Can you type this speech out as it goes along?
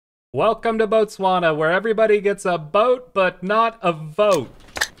Welcome to Botswana, where everybody gets a boat, but not a vote.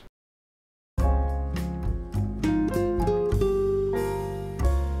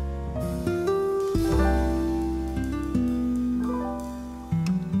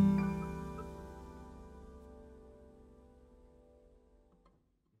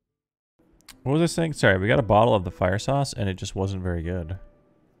 What was I saying? Sorry, we got a bottle of the fire sauce and it just wasn't very good.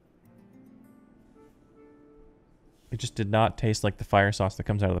 It just did not taste like the fire sauce that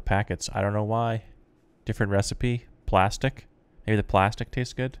comes out of the packets. I don't know why. Different recipe. Plastic. Maybe the plastic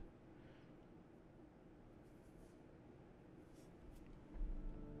tastes good.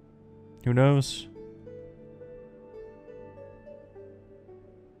 Who knows?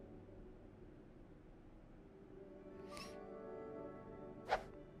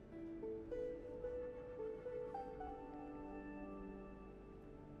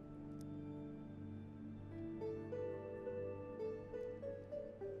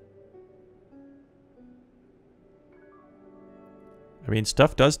 I mean,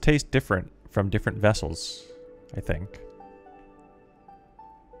 stuff does taste different from different vessels, I think.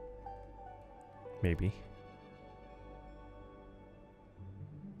 Maybe.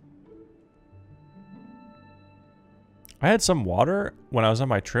 I had some water when I was on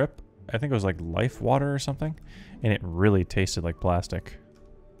my trip. I think it was like Life water or something. And it really tasted like plastic.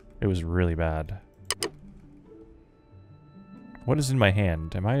 It was really bad. What is in my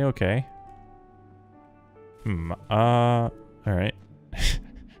hand? Am I okay? Alright.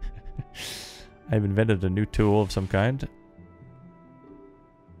 I've invented a new tool of some kind.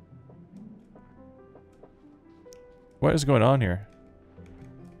 What is going on here?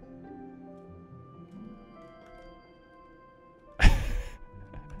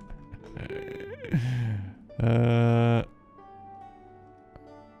 Oh,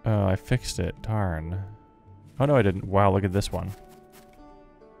 I fixed it. Darn. Oh no, I didn't. Wow, look at this one.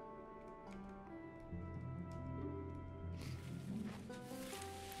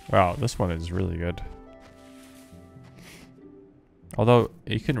 Wow, this one is really good. Although,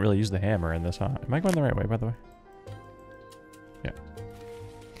 you couldn't really use the hammer in this, huh? Am I going the right way, by the way? Yeah.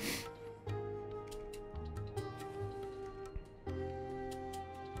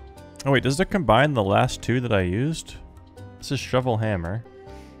 Oh wait, does it combine the last two that I used? This is shovel hammer.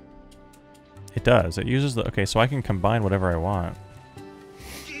 It does. It uses the... Okay, so I can combine whatever I want.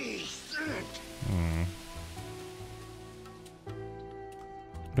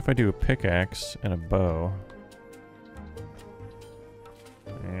 What if I do a pickaxe and a bow?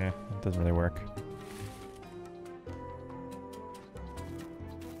 Eh, it doesn't really work.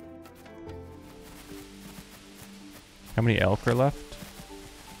 How many elk are left?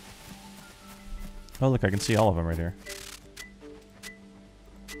 Oh look, I can see all of them right here.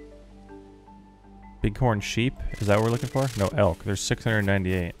 Bighorn sheep? Is that what we're looking for? No, elk. There's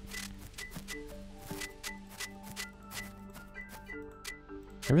 698.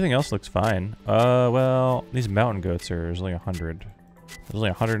 Everything else looks fine. Well, these mountain goats are... There's only 100. There's only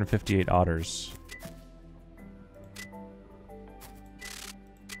 158 otters.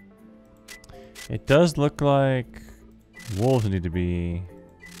 It does look like wolves need to be...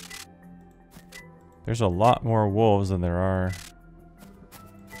 There's a lot more wolves than there are...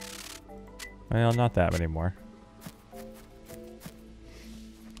 Well, not that many more.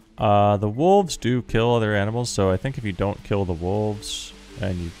 The wolves do kill other animals, so I think if you don't kill the wolves...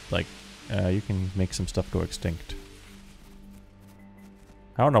 And you, like, you can make some stuff go extinct.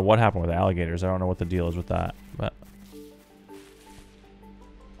 I don't know what happened with alligators. I don't know what the deal is with that, but...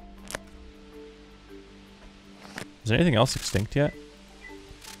 Is there anything else extinct yet?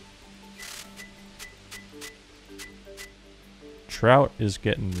 Trout is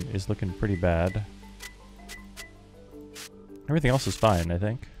looking pretty bad. Everything else is fine, I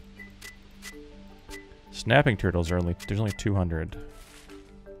think. Snapping turtles are there's only 200.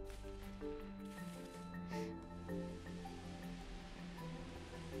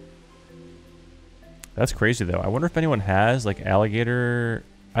 That's crazy, though. I wonder if anyone has, like, alligator...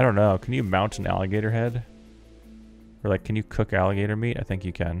 I don't know. Can you mount an alligator head? Or, like, can you cook alligator meat? I think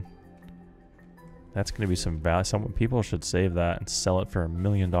you can. That's going to be some value. Some people should save that and sell it for $1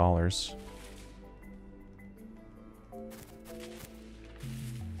 million.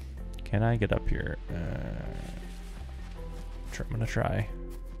 Can I get up here? I'm going to try.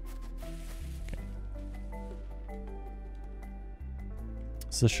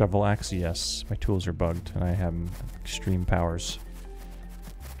 Is this shovel axe? Yes. My tools are bugged and I have extreme powers.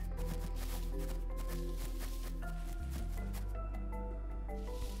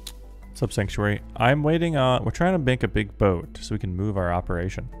 What's up, Sanctuary? I'm waiting on... We're trying to make a big boat so we can move our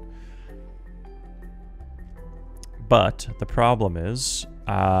operation. But the problem is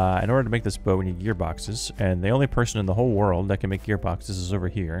in order to make this boat, we need gearboxes, and the only person in the whole world that can make gearboxes is over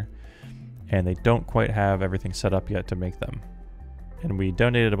here, and they don't quite have everything set up yet to make them. And we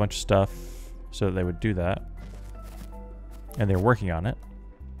donated a bunch of stuff so that they would do that, and they're working on it,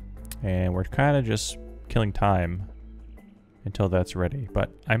 and we're kind of just killing time until that's ready.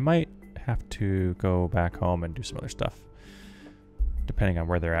 But I might have to go back home and do some other stuff, depending on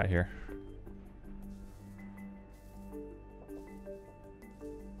where they're at here.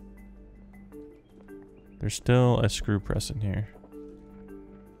 There's still a screw press in here.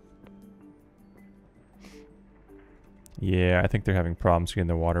 Yeah, I think they're having problems getting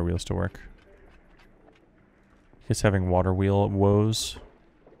the water wheels to work. He's having water wheel woes.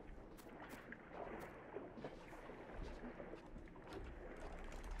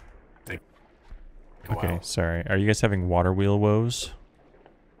 Okay, sorry. Are you guys having water wheel woes?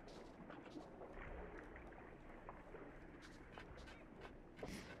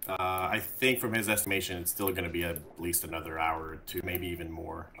 I think from his estimation, it's still going to be at least another hour or two, maybe even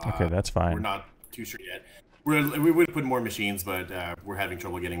more. Okay, that's fine. We're not too sure yet. We would put more machines, but we're having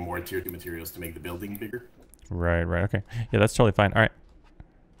trouble getting more tier 2 materials to make the building bigger. Right, okay. Yeah, that's totally fine. All right.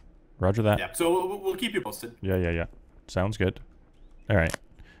 Roger that. Yeah, so we'll keep you posted. Yeah. Sounds good. All right.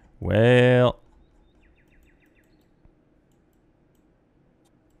 Well,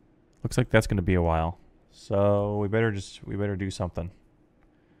 looks like that's going to be a while. So we better do something.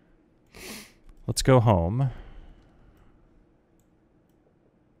 Let's go home.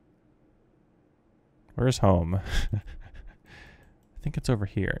 Where's home? I think it's over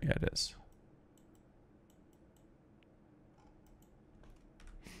here. Yeah, it is.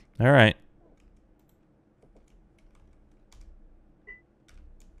 All right.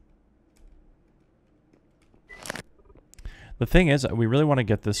 The thing is, we really want to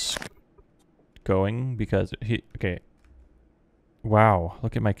get this going because okay. Wow,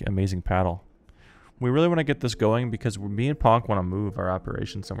 look at my amazing paddle. We really want to get this going because me and Ponk want to move our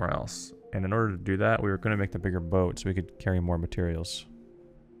operation somewhere else. And in order to do that, we were going to make the bigger boat so we could carry more materials.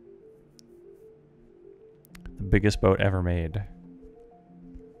 The biggest boat ever made.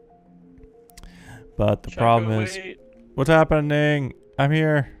 But the problem is... What's happening? I'm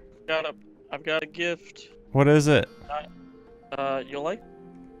here. I've got a gift. What is it? You'll like?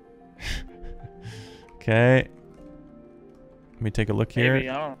 Okay. Let me take a look here. Maybe,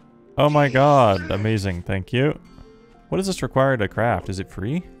 I don't know. Oh my god, amazing, thank you. What does this require to craft? Is it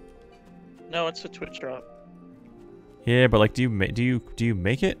free? No, it's a Twitch drop. Yeah, but like, do you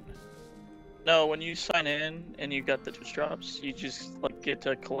make it? No, when you sign in and you got the Twitch drops, you just like get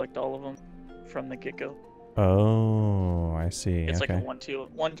to collect all of them from the get-go. Oh, I see. It's okay. like a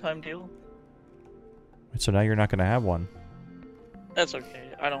one-time deal. So now you're not gonna have one. That's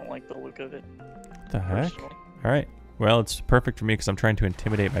okay. I don't like the look of it. What the heck? Personally. All right. Well, it's perfect for me because I'm trying to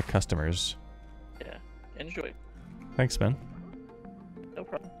intimidate my customers. Yeah. Enjoy. Thanks, man. No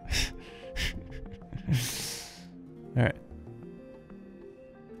problem. All right.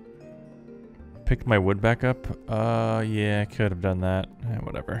 Picked my wood back up. Yeah, I could have done that.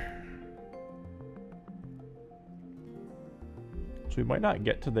 Whatever. So we might not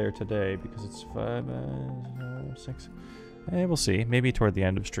get to there today because it's 5, 6. We'll see. Maybe toward the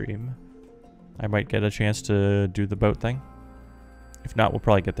end of stream, I might get a chance to do the boat thing. If not, we'll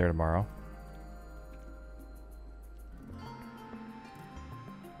probably get there tomorrow.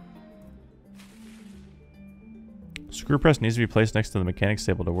 Screw press needs to be placed next to the mechanics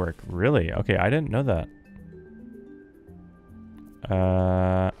table to work. Really? Okay, I didn't know that.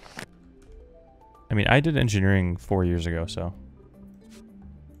 I mean, I did engineering 4 years ago, so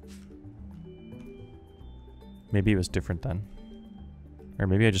maybe it was different then. Or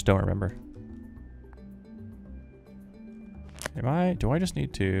maybe I just don't remember. Do I just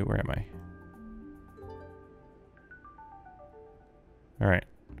need to, where am I? All right,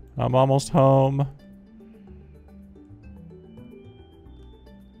 I'm almost home.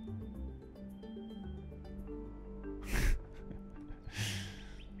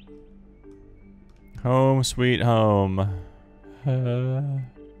 Home sweet home.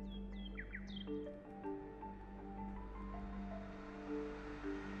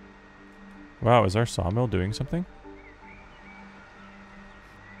 Wow, is our sawmill doing something?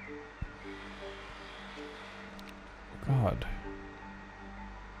 God.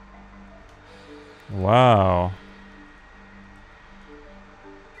 Wow.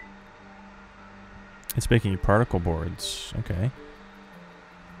 It's making particle boards. Okay.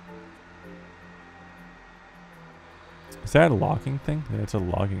 Is that a logging thing? Yeah, it's a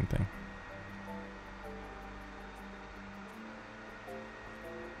logging thing.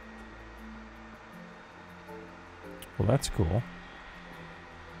 Well, that's cool.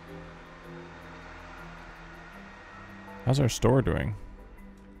 How's our store doing?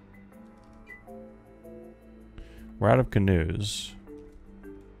 We're out of canoes.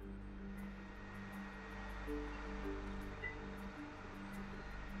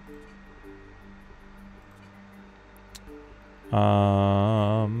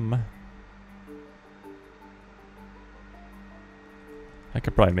 I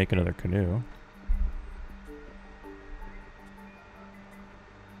could probably make another canoe.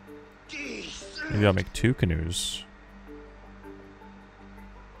 Maybe I'll make 2 canoes.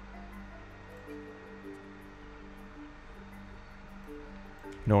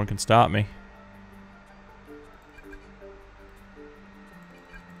 No one can stop me.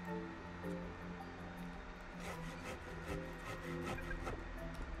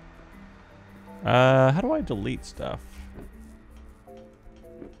 How do I delete stuff?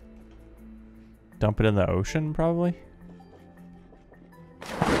 Dump it in the ocean, probably?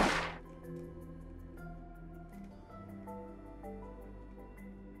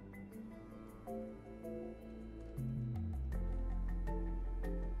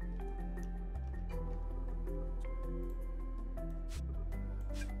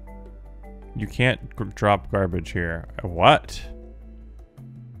 You can't drop garbage here. What?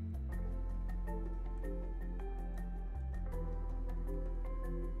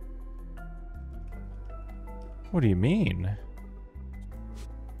 What do you mean?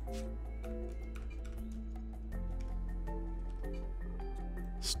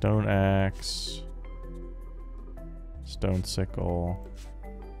 Stone axe. Stone sickle.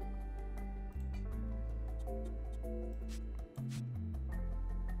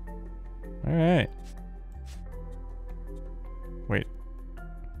 Alright. Wait.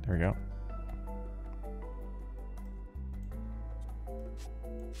 There we go.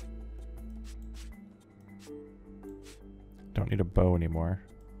 Don't need a bow anymore.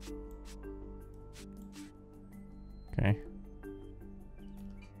 Okay.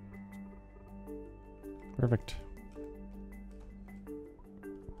 Perfect.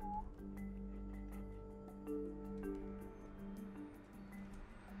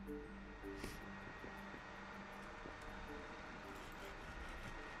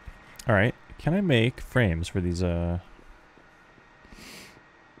 All right. Can I make frames for these So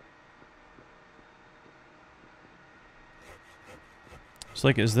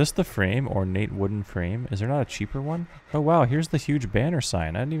like, is this the frame, ornate wooden frame? Is there not a cheaper one? Oh wow, here's the huge banner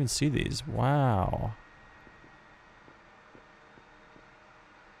sign. I didn't even see these. Wow.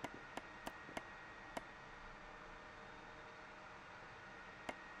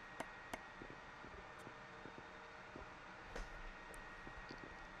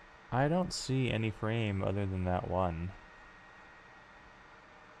 I don't see any frame other than that one.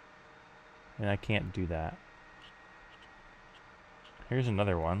 And I can't do that. Here's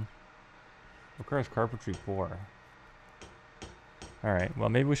another one. Requires carpentry 4. Alright, well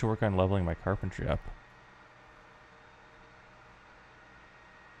maybe we should work on leveling my carpentry up.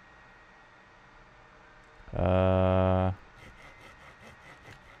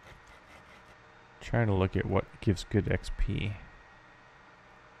 Trying to look at what gives good XP.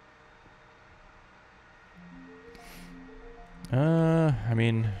 I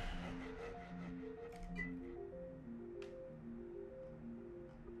mean...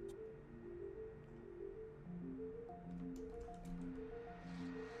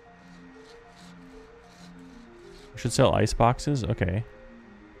 we should sell ice boxes? Okay.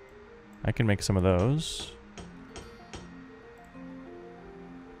 I can make some of those.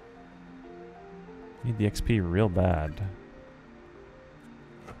 Need the XP real bad.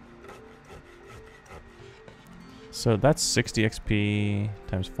 So that's 60 XP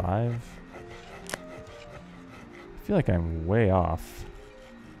times 5. I feel like I'm way off.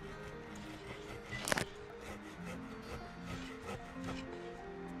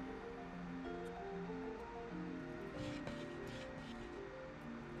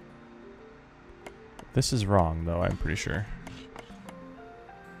 This is wrong, though, I'm pretty sure.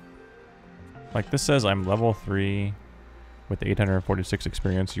 Like, this says I'm level 3 with 846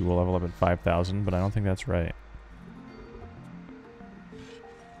 experience. You will level up at 5,000, but I don't think that's right.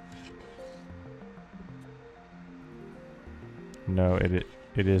 No, it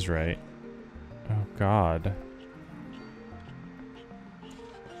is right. Oh, God.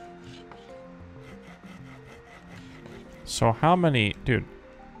 So how many... Dude.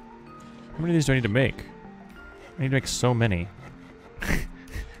 How many of these do I need to make? I need to make so many.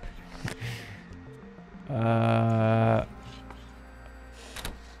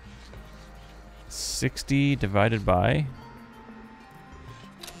 60 divided by...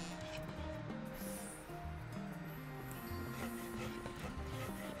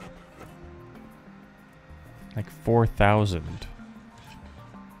 Like 4,000.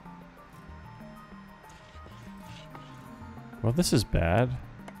 Well, this is bad.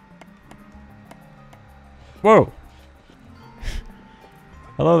 Whoa!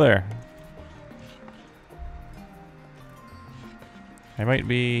 Hello there. I might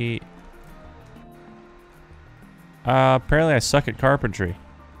be... apparently I suck at carpentry.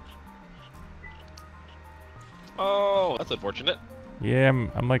 Oh, that's unfortunate. Yeah,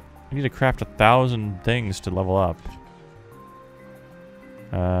 I'm like, I need to craft 1,000 things to level up.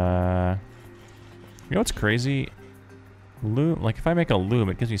 You know what's crazy? Loom, like if I make a loom,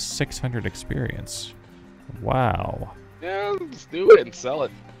 it gives me 600 experience. Wow. Yeah, let's do it and sell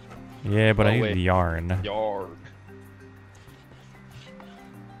it. Yeah, but Oh, I need wait. yarn. Yarn.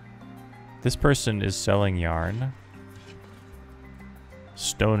 This person is selling yarn.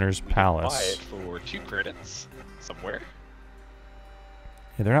 Stoner's Palace. Buy it for 2 credits somewhere.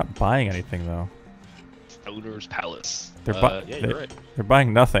 Yeah, they're not buying anything though. Stoner's Palace. They're yeah, you're right. They're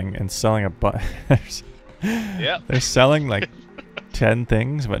buying nothing and selling a bunch. Yeah. They're selling like 10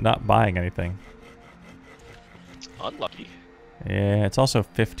 things, but not buying anything. Unlucky. Yeah, it's also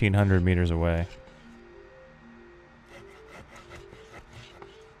 1,500 meters away.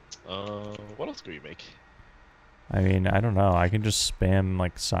 What else can we make? I mean, I don't know. I can just spam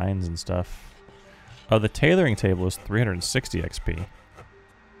like signs and stuff. Oh, the tailoring table is 360 XP.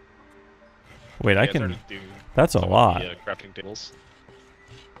 Wait, Yeah, I started can... doing That's a some of lot. the, Yeah, crafting tables.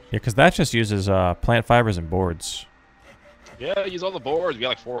 because that just uses plant fibers and boards. Yeah, use all the boards. We got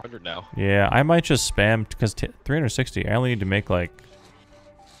like 400 now. Yeah, I might just spam, because 360, I only need to make like...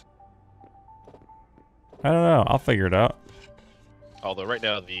 I don't know. I'll figure it out. Although right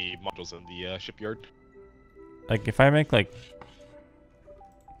now the module's in the shipyard. Like, if I make like...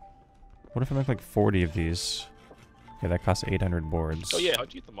 What if I make like 40 of these? Okay, that costs 800 boards. Oh yeah,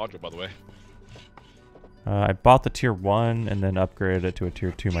 how'd you get the module, by the way? I bought the tier 1 and then upgraded it to a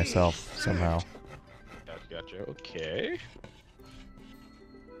tier 2 myself, somehow. Gotcha. Okay.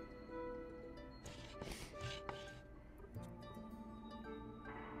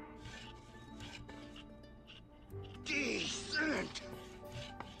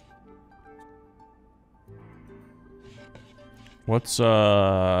 What's,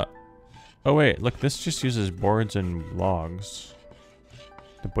 Oh wait, look, this just uses boards and logs.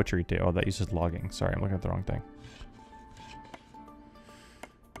 The butchery table. Oh, that uses logging. Sorry, I'm looking at the wrong thing.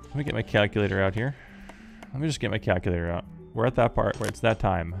 Let me get my calculator out here. Let me just get my calculator out. We're at that part where it's that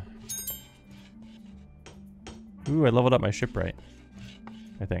time. Ooh, I leveled up my shipwright.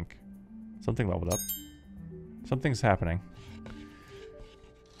 I think. Something leveled up. Something's happening.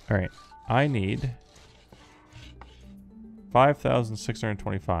 Alright. I need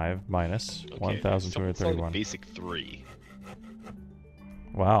 5,625 minus Okay, 1,231. Basic 3.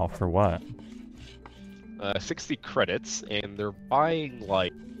 Wow, for what? 60 credits, and they're buying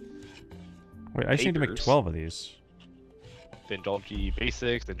like Wait, I just need to make papers. 12 of these. Dendrology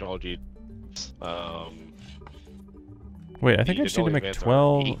Basics, Dendrology. Wait, I think I just need to Dendrology make Advanced are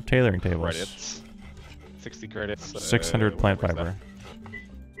 12 8 tailoring tables. credits. 60 credits. 600 plant where's fiber. that?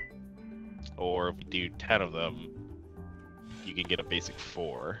 Or if we do 10 of them, you can get a basic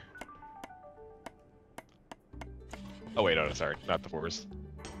 4. Oh wait, no, sorry, not the 4s.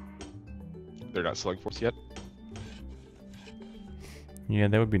 They're not selling 4s yet. Yeah,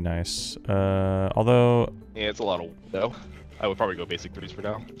 that would be nice. Although... Yeah, it's a lot of though. I would probably go basic 3s for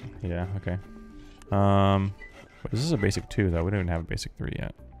now. Yeah, okay. Wait, this is a basic 2, though. We don't even have a basic 3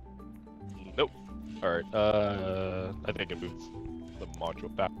 yet. Nope. Alright, I think I can move the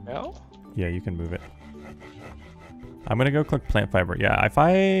module back now. Yeah, you can move it. I'm gonna go click plant fiber. Yeah, if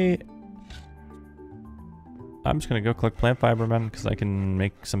I'm just gonna go click plant fiber, man, because I can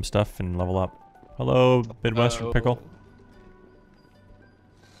make some stuff and level up. Hello, Midwestern Pickle.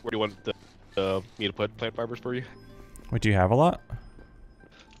 Where do you want me to put plant fibers for you? Wait, do you have a lot?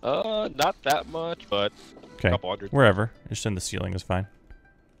 Not that much, but Okay, a couple hundred. wherever. Just in the ceiling is fine.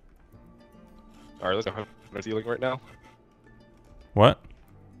 Alright, there's 100 in the ceiling right now. What?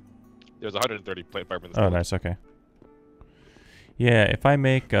 There's 130 plant fiber in the Oh, ceiling. nice, okay. Yeah, if I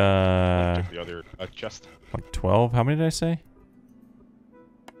make, Check the other chest. like 12, how many did I say?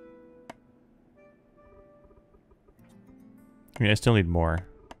 I mean, I still need more.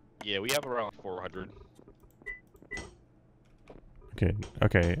 Yeah, we have around 400. Okay,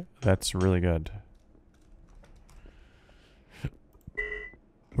 okay, that's really good.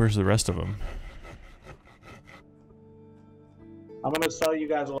 Where's the rest of them? I'm gonna sell you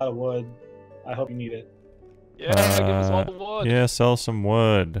guys a lot of wood. I hope you need it. Yeah, give us all the wood. Yeah, sell some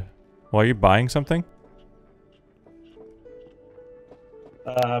wood. Well, are you buying something?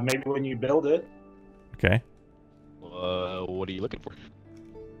 Maybe when you build it. Okay. What are you looking for?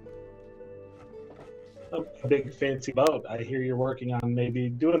 A big fancy boat. I hear you're working on maybe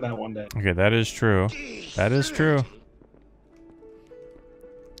doing that one day. Okay, that is true. That is true.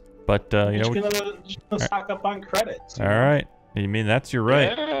 But, you know... Just gonna stock up on credits. Alright. You mean that's your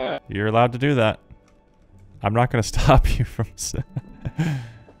right. Yeah. You're allowed to do that. I'm not going to stop you from...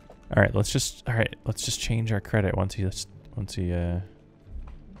 Alright, let's just change our credit once he...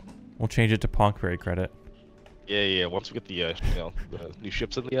 We'll change it to ponkberry credit. Yeah. Once we get the the new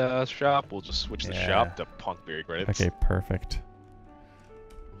ships in the shop, we'll just switch the shop to ponkberry credits. Okay, perfect.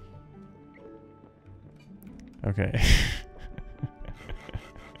 Okay.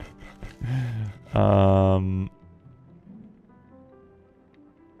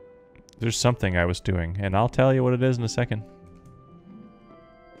 There's something I was doing, and I'll tell you what it is in a second.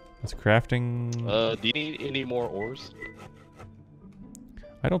 It's crafting... Do you need any more ores?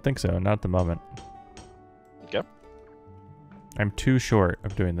 I don't think so, not at the moment. Okay. I'm too short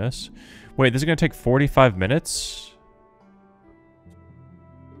of doing this. Wait, this is going to take 45 minutes?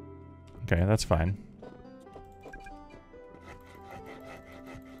 Okay, that's fine.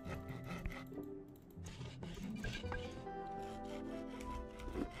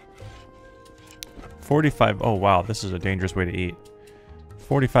 Oh wow, this is a dangerous way to eat.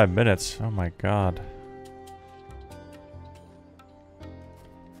 45 minutes, oh my god.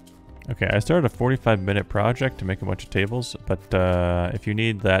 Okay, I started a 45-minute project to make a bunch of tables, but if you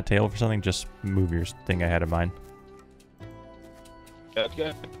need that table for something, just move your thing ahead of mine.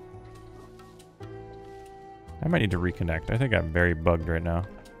 Okay. I might need to reconnect. I think I'm very bugged right now.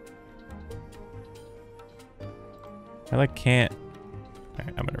 I like can't...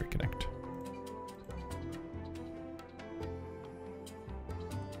 Alright, I'm gonna reconnect.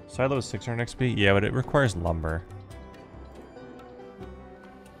 Silo is 600 XP? Yeah, but it requires lumber.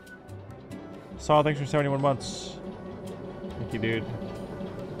 Saw, thanks for 71 months. Thank you, dude.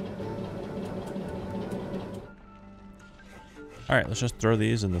 Alright, let's just throw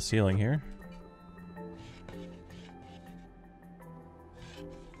these in the ceiling here.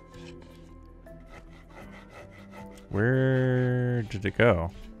 Where did it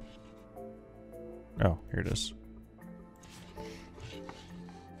go? Oh, here it is.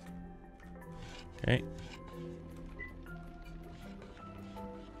 Okay.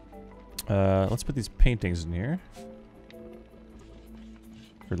 Let's put these paintings in here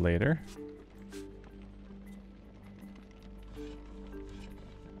for later.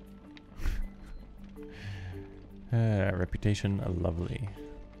 Reputation lovely.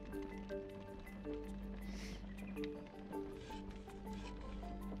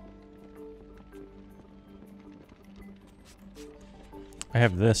 I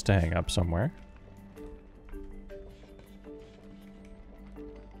have this to hang up somewhere.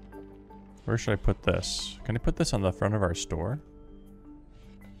 Where should I put this? Can I put this on the front of our store?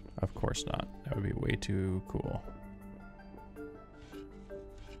 Of course not. That would be way too cool.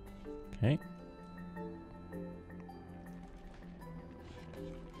 Okay.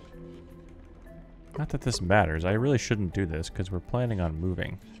 Not that this matters. I really shouldn't do this because we're planning on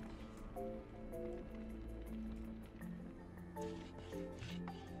moving.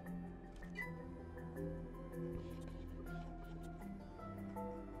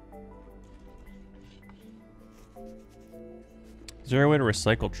 Is there a way to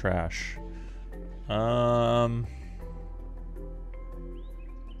recycle trash? I don't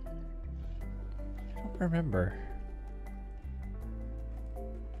remember.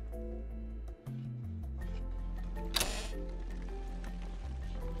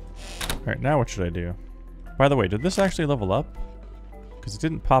 Alright, now what should I do? By the way, did this actually level up? Because it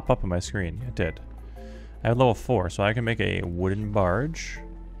didn't pop up on my screen. It did. I have level 4, so I can make a wooden barge.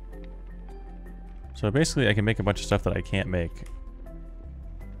 So basically I can make a bunch of stuff that I can't make.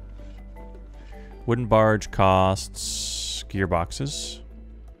 Wooden barge costs gearboxes.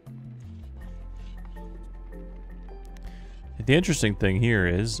 The interesting thing here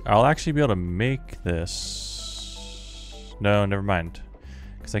is I'll actually be able to make this. No, never mind.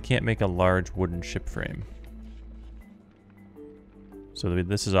 Because I can't make a large wooden ship frame. So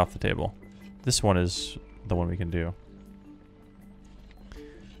this is off the table. This one is the one we can do.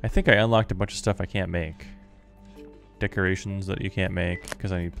 I think I unlocked a bunch of stuff I can't make. Decorations that you can't make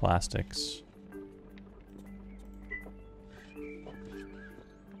because I need plastics.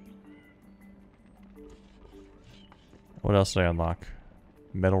 What else did I unlock?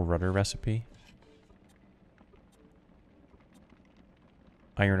 Metal rudder recipe.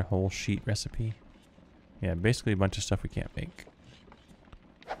 Iron hole sheet recipe. Yeah, basically a bunch of stuff we can't make.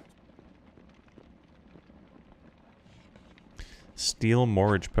 Steel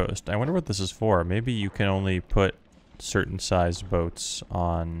moorage post. I wonder what this is for. Maybe you can only put certain sized boats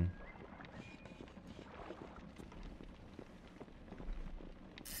on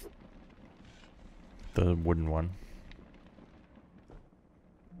the wooden one.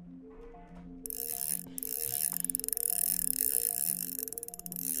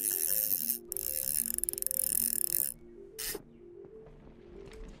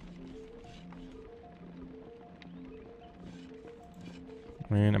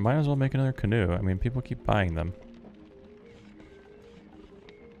 I mean, I might as well make another canoe. I mean, people keep buying them.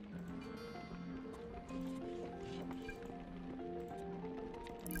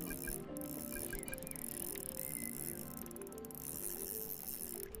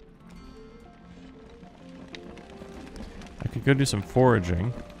 I could go do some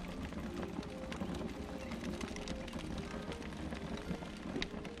foraging.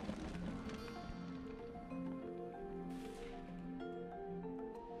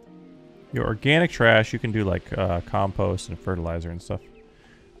 Your organic trash, you can do like compost and fertilizer and stuff.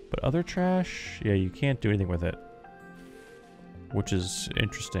 But other trash, yeah, you can't do anything with it. Which is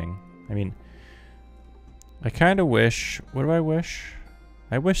interesting. I mean, I kind of wish... What do I wish?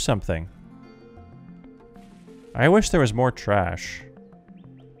 I wish something. I wish there was more trash.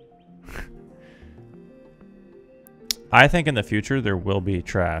 I think in the future there will be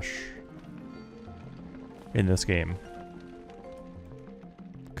trash in this game.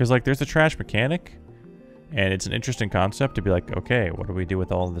 Because, like, there's a trash mechanic, and it's an interesting concept to be like, okay, what do we do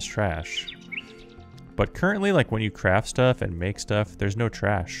with all of this trash? But currently, like, when you craft stuff and make stuff, there's no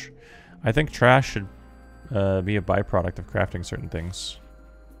trash. I think trash should be a byproduct of crafting certain things.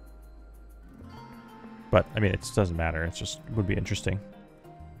 But, I mean, it doesn't matter. It just would be interesting.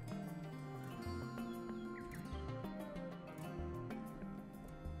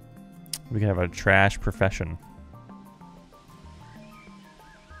 We can have a trash profession.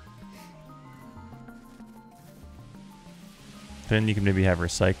 Then you can maybe have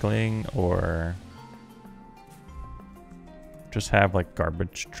recycling or just have like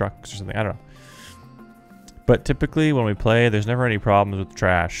garbage trucks or something. I don't know. But typically when we play, there's never any problems with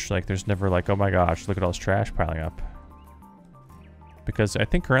trash. Like there's never like, oh my gosh, look at all this trash piling up. Because I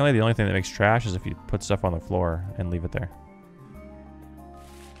think currently the only thing that makes trash is if you put stuff on the floor and leave it there.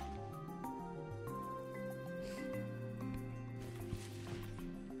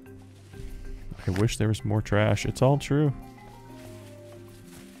 I wish there was more trash. It's all true.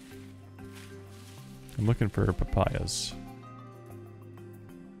 I'm looking for papayas.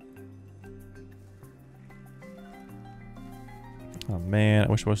 Oh man,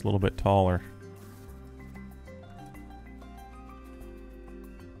 I wish I was a little bit taller.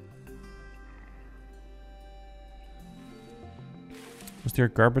 Was there a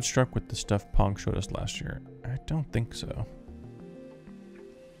garbage truck with the stuff Pong showed us last year? I don't think so.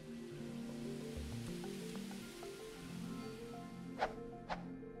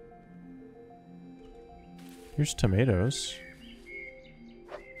 Here's tomatoes.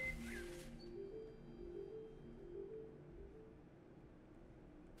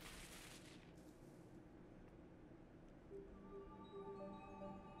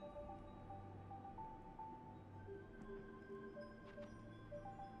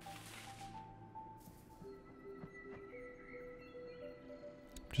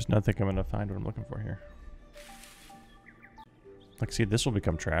 Just not think I'm gonna find what I'm looking for here. Like, see, this will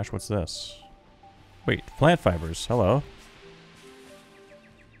become trash. What's this? Wait, plant fibers. Hello.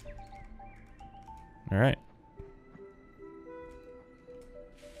 Alright.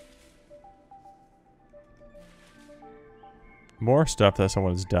 More stuff that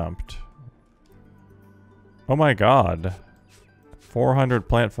someone's dumped. Oh my god. 400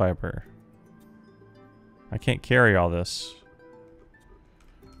 plant fiber. I can't carry all this.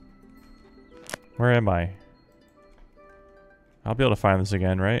 Where am I? I'll be able to find this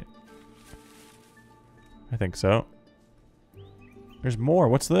again, right? I think so. There's more.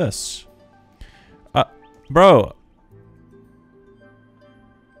 What's this? Bro.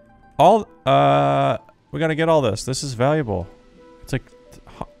 We gotta get all this. This is valuable. It's like,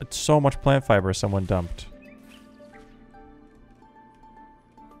 it's so much plant fiber someone dumped.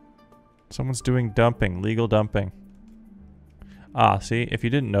 Someone's doing dumping, legal dumping. Ah, see, if you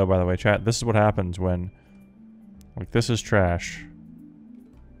didn't know, by the way, chat, this is what happens when, like, this is trash.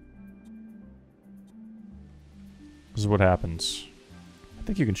 This is what happens. I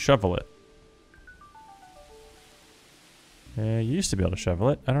think you can shovel it. You used to be able to shovel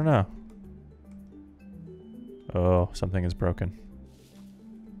it. I don't know. Oh, something is broken.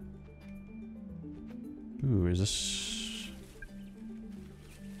 Ooh, is this...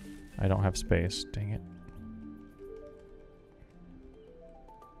 I don't have space. Dang it.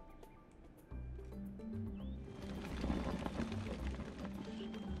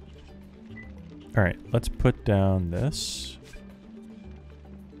 Alright, let's put down this.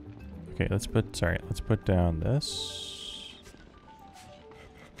 Okay, let's put down this.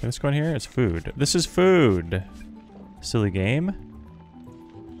 Okay, let's go in here. It's food. This is food! Silly game.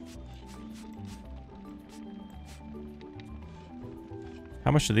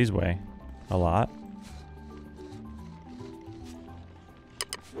 How much do these weigh? A lot.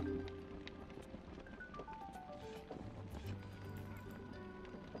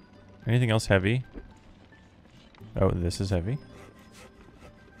 Anything else heavy? Oh, this is heavy.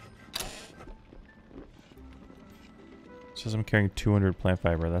 Says I'm carrying 200 plant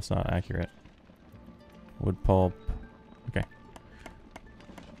fiber. That's not accurate. Wood pulp. Okay.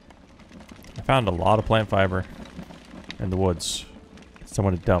 I found a lot of plant fiber in the woods.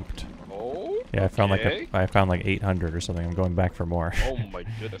 Someone had dumped. Oh. Yeah, Okay. I found like 800 or something. I'm going back for more. Oh my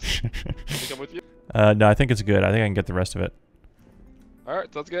goodness. I think I'm with you. No, I think it's good. I think I can get the rest of it. All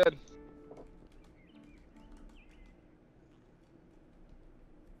right, sounds good.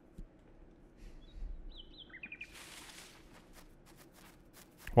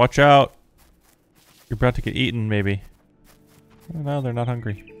 Watch out! You're about to get eaten, maybe. Oh, no, they're not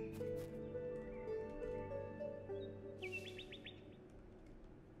hungry.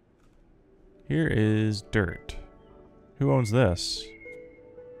 Here is dirt. Who owns this?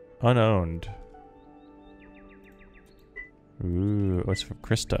 Unowned. Ooh, what's from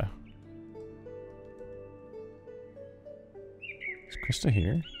Krista? Is Krista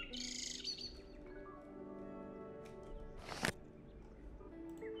here?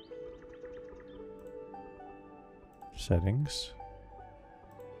 Settings.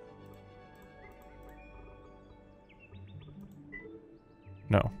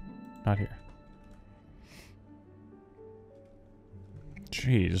 No, not here.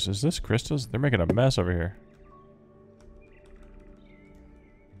 Jeez, is this Krista's? They're making a mess over here.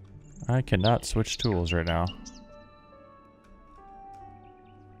 I cannot switch tools right now.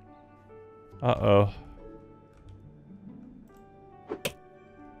 Uh-oh.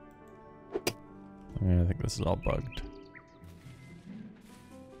 Yeah, I think this is all bugged.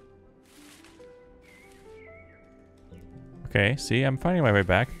 Okay, see, I'm finding my way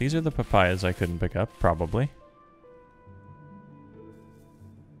back. These are the papayas I couldn't pick up, probably.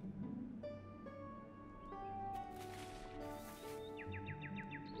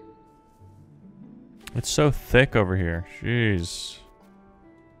 It's so thick over here. Jeez.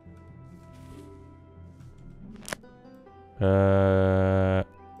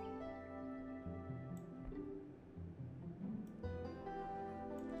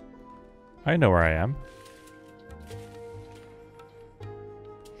 I know where I am.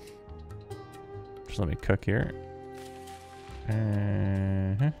 Just let me cook here.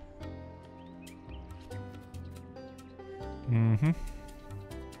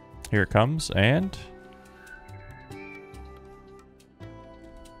 Here it comes, and...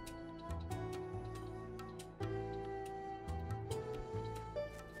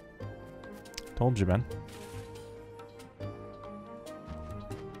 Told you, man.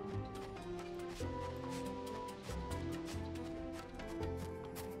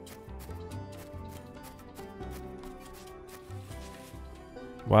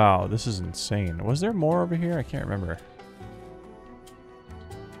 Wow, this is insane. Was there more over here? I can't remember.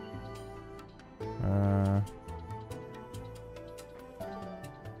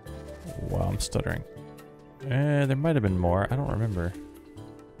 Wow, I'm stuttering. There might have been more. I don't remember.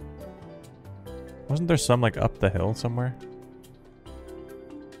 Wasn't there some, like, up the hill somewhere?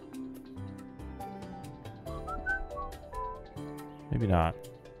 Maybe not.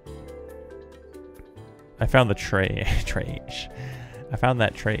 I found the trash. I found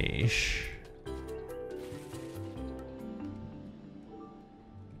that trash.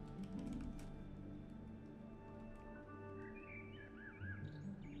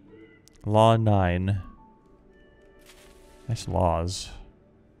 Law 9. Nice laws.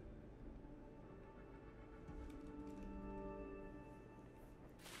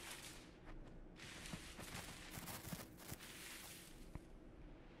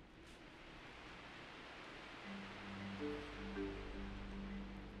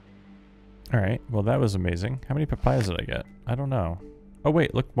 Alright, well that was amazing. How many papayas did I get? I don't know. Oh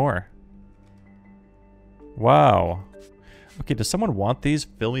wait, look more. Wow. Okay, does someone want these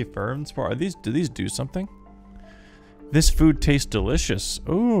filmy ferns for? Do these do something? This food tastes delicious.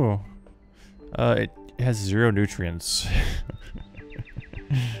 Ooh. It has 0 nutrients.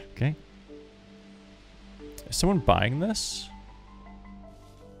 Okay. Is someone buying this?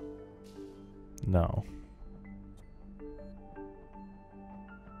 No.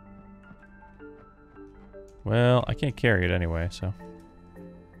 Well, I can't carry it anyway, so.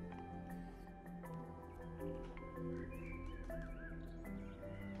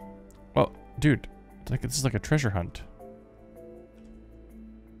 Dude, it's like this is like a treasure hunt.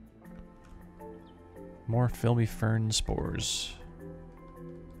 More filmy fern spores.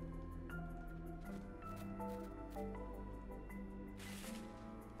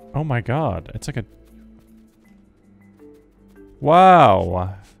 Oh my god, it's like a...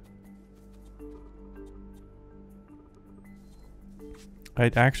 Wow!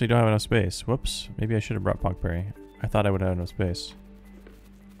 I actually don't have enough space. Whoops. Maybe I should have brought ponkberry. I thought I would have enough space.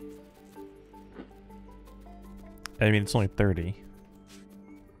 I mean, it's only 30.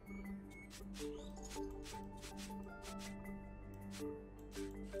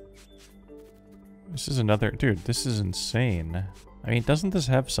 This is another... Dude, this is insane. I mean, doesn't this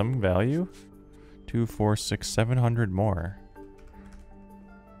have some value? 2, 4, 6, 700 more.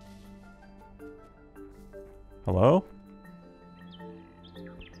 Hello?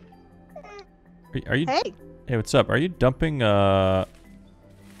 Are you... Hey. Hey, what's up? Are you dumping, Have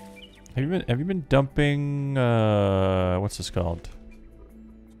you been dumping, what's this called?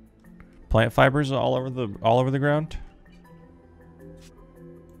 Plant fibers all over the ground?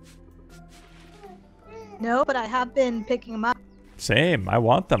 No, but I have been picking them up. Same. I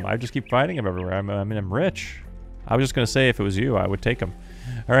want them. I just keep finding them everywhere. I mean, I'm rich. I was just gonna say if it was you, I would take them.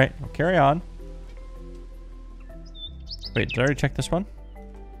 All right, well, carry on. Wait, did I already check this one?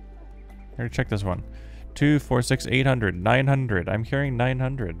 I already checked this one. 2, 4, 6, 800, 900. I'm carrying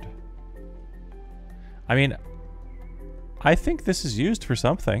 900. I mean, I think this is used for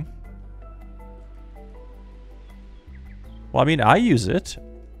something. Well, I mean, I use it.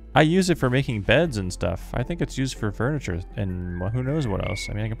 I use it for making beds and stuff. I think it's used for furniture and well, who knows what else.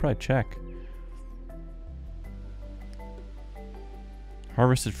 I mean, I can probably check.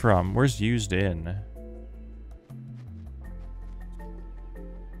 Harvested from. Where's used in?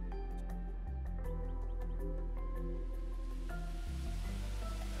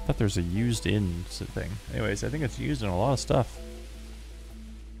 I thought there's a used in thing. Anyways, I think it's used in a lot of stuff.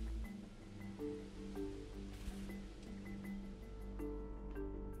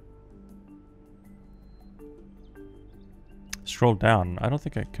 Scroll down. I don't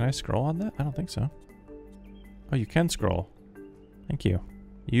think I... Can I scroll on that? I don't think so. Oh, you can scroll. Thank you.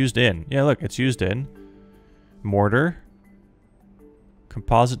 Used in. Yeah, look, it's used in. Mortar.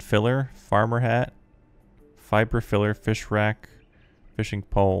 Composite filler. Farmer hat. Fiber filler. Fish rack. Fishing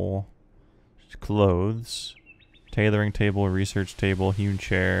pole. Clothes. Tailoring table. Research table. Hewn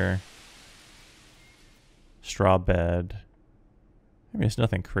chair. Straw bed. I mean, it's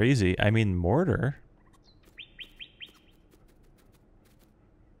nothing crazy. I mean, mortar.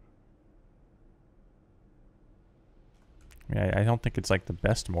 Yeah, I don't think it's like the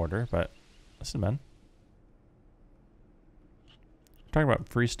best mortar, but listen, man. I'm talking about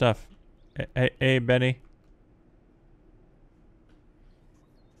free stuff. Hey, Benny.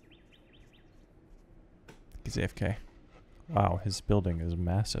 He's AFK. Wow, his building is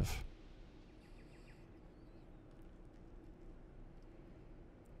massive.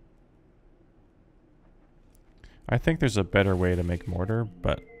 I think there's a better way to make mortar,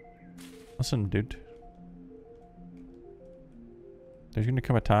 but listen, dude. There's going to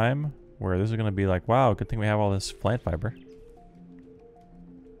come a time where this is going to be like, wow, good thing we have all this plant fiber.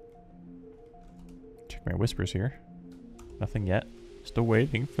 Check my whispers here. Nothing yet. Still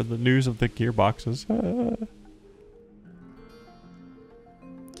waiting for the news of the gearboxes.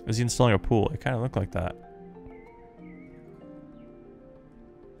 Is he installing a pool? It kind of looked like that.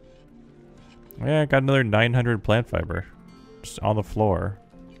 Yeah, I got another 900 plant fiber. Just on the floor.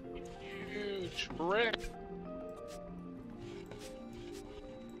 Huge brick.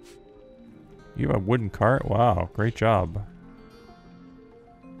 You have a wooden cart? Wow, great job.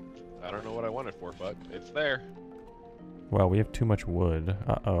 I don't know what I wanted for, but it's there. Well, we have too much wood.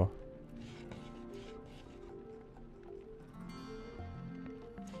 Uh-oh.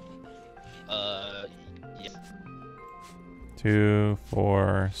 Yeah. 2,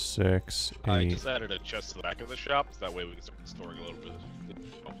 4, 6, 8. I just added a chest to the back of the shop, so that way we can start storing a little bit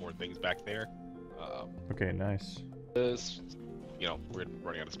more things back there. Okay, nice. This, you know, we're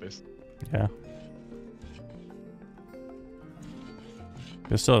running out of space. Yeah.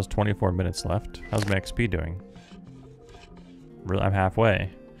 This still has 24 minutes left. How's my XP doing? Really, I'm halfway.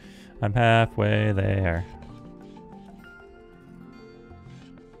 I'm halfway there.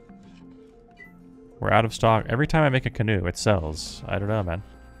 We're out of stock. Every time I make a canoe, it sells. I don't know, man.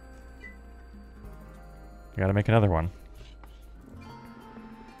 I gotta make another one.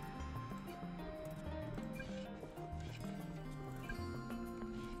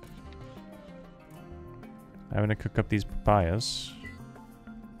 I'm gonna cook up these papayas.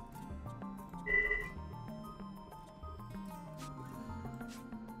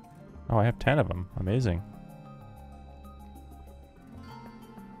 Oh, I have 10 of them. Amazing.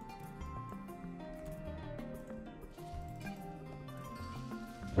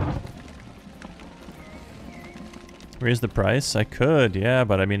 Raise the price? I could, yeah,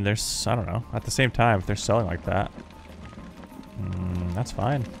 but I mean, there's, I don't know. At the same time, if they're selling like that, that's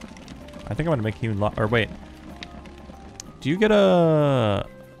fine. I think I'm gonna make hewn log, or wait. Do you get a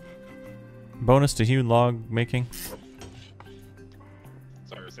bonus to hewn log making?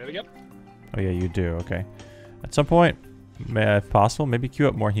 Sorry, say it again? Oh yeah, you do, okay. At some point, if possible, maybe queue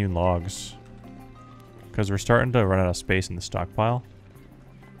up more hewn logs. Because we're starting to run out of space in the stockpile.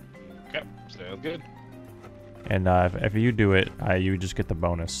 Okay, sounds good. And if you do it, you just get the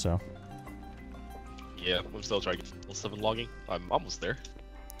bonus, so. Yeah, I'm still trying to get level 7 logging. I'm almost there.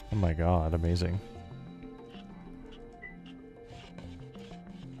 Oh my god, amazing.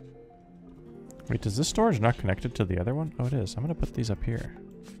 Wait, does this storage not connected to the other one? Oh, it is. I'm gonna put these up here.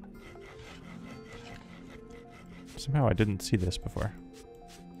 Somehow I didn't see this before.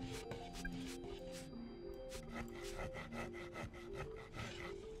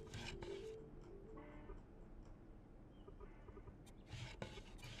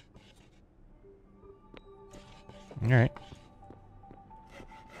 Alright.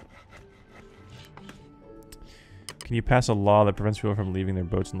 Can you pass a law that prevents people from leaving their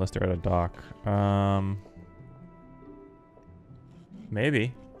boats unless they're at a dock?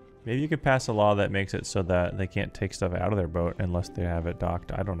 Maybe. Maybe you could pass a law that makes it so that they can't take stuff out of their boat unless they have it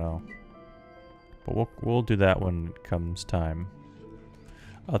docked. I don't know. But we'll do that when it comes time.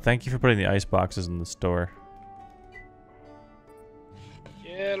 Oh, thank you for putting the ice boxes in the store.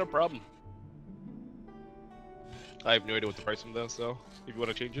 Yeah, no problem. I have no idea what the price of them is, so if you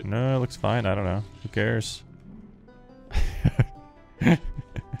want to change it. No, it looks fine. I don't know. Who cares?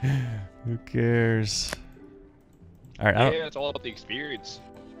 Who cares? Alright, Yeah, it's all about the experience.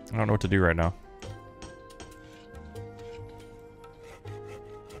 I don't know what to do right now.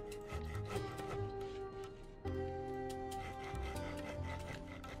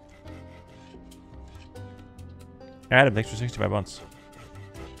 Adam, thanks for 65 months.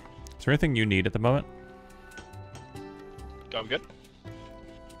 Is there anything you need at the moment? I'm good.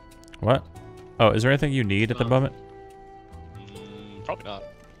 What? Oh, is there anything you need at the moment? Probably not.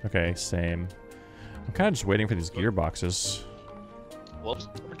 Okay, same. I'm kind of just waiting for these gearboxes. What level's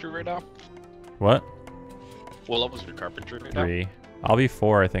your carpentry right now? What? What level's your carpentry right now? 3. I'll be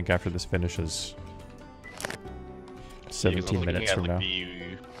 4, I think, after this finishes. 17 minutes from now.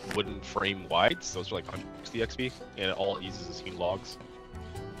 The wooden frame wides, those are like 160 XP, and all it uses is hewn logs.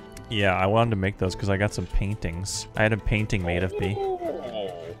 Yeah, I wanted to make those because I got some paintings. I had a painting made of me.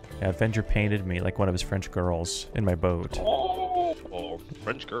 Yeah, Avenger painted me like one of his French girls in my boat. Oh,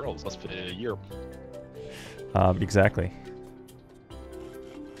 French girls, that's been a year. Exactly.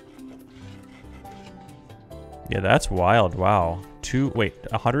 Yeah, that's wild. Wow.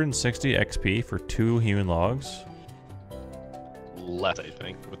 160 XP for 2 hewn logs? Less, I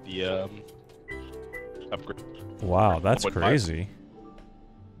think, with the upgrade. Wow, that's 1.5. crazy.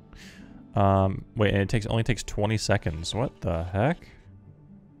 Wait, and it only takes 20 seconds. What the heck?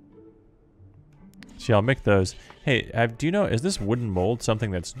 See, I'll make those. Hey, do you know, is this wooden mold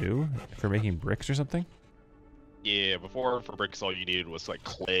something that's new for making bricks or something? Yeah, before for bricks all you needed was like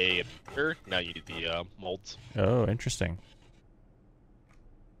clay and water. Now you need the molds. Oh, interesting.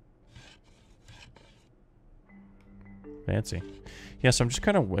 Fancy. Yeah, so I'm just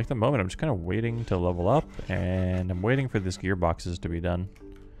kind of, at the moment, I'm just kind of waiting to level up, and I'm waiting for these gearboxes to be done.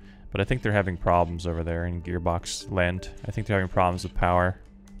 But I think they're having problems over there in Gearbox Land. I think they're having problems with power.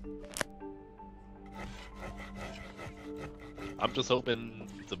 I'm just hoping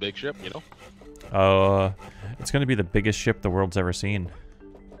it's a big ship, you know? It's going to be the biggest ship the world's ever seen.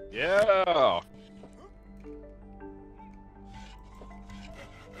 Yeah!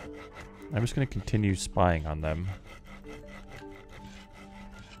 I'm just going to continue spying on them.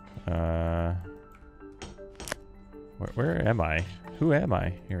 Where am I? Who am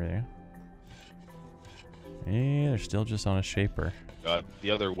I? Here we go. Yeah, they're still just on a shaper.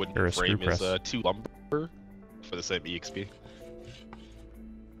 The other Or wooden a frame screw is press. 2 lumber for the same EXP.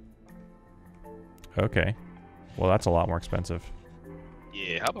 Okay. Well, that's a lot more expensive.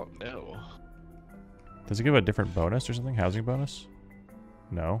 Yeah, how about no? Does it give a different bonus or something? Housing bonus?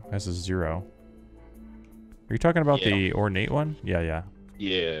 No, this is 0. Are you talking about the ornate one? Yeah.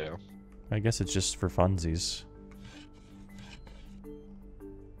 Yeah. I guess it's just for funsies.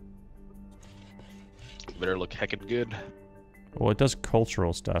 Better look heckin' good. Well, it does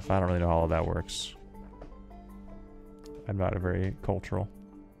cultural stuff. I don't really know how all that works. I'm not a very cultural.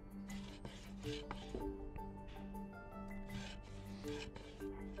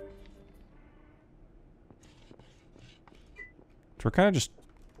 So we're kind of just...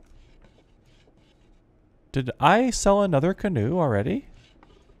 Did I sell another canoe already?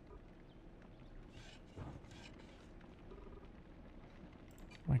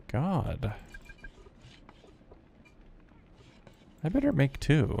 My God. I better make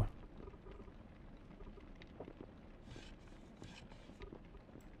 2.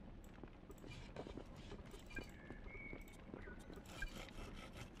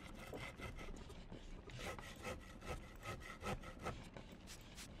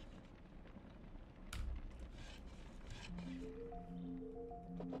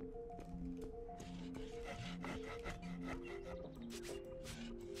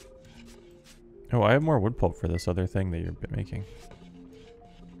 Oh, I have more wood pulp for this other thing that you're making.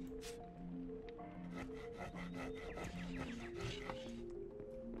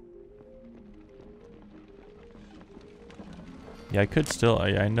 Yeah, I could still,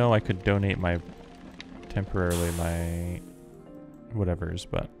 I know I could donate my, temporarily my whatevers,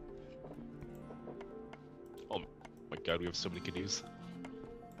 but. Oh my God, we have so many canoes.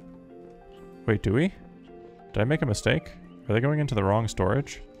 Wait, do we? Did I make a mistake? Are they going into the wrong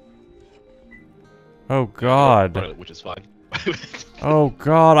storage? Oh God. Which is fine. Oh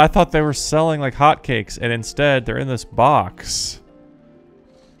God, I thought they were selling like hotcakes, and instead they're in this box.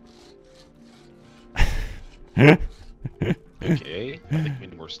 Okay, I think we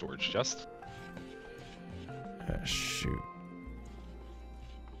need more storage chest. Shoot.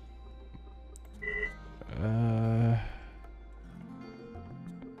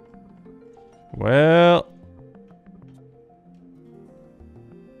 Well.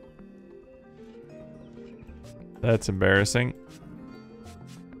 That's embarrassing.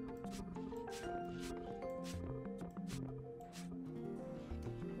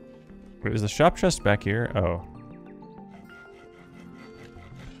 Wait, is the shop chest back here? Oh.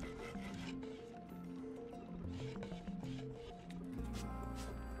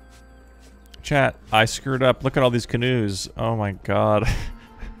 Chat, I screwed up. Look at all these canoes. Oh my God.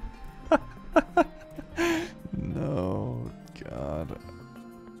 No, God.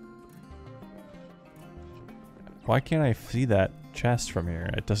 Why can't I see that chest from here?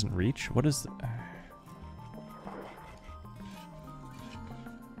 It doesn't reach? What is...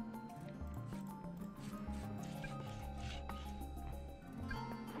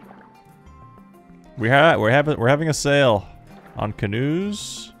 We're having a sale on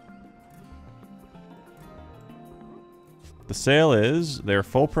canoes. The sale is they're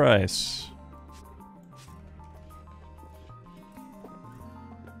full price.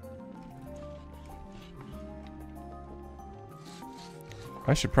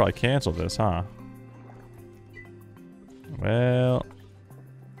 I should probably cancel this, huh? Well,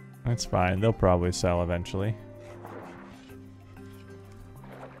 that's fine. They'll probably sell eventually.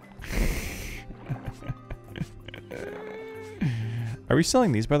 Are we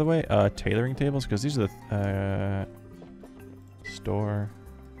selling these, by the way? Tailoring tables? Because these are the... store.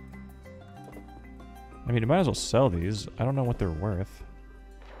 I mean, you might as well sell these. I don't know what they're worth.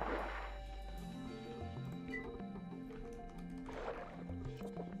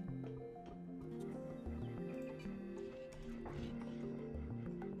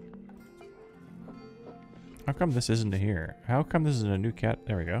 How come this isn't here? How come this isn't a new cat?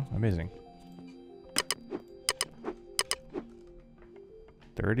 There we go. Amazing.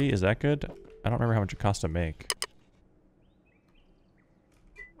 30? Is that good? I don't remember how much it costs to make.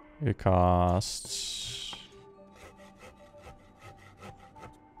 It costs...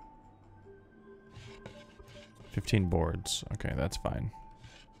 $15 boards. Okay, that's fine.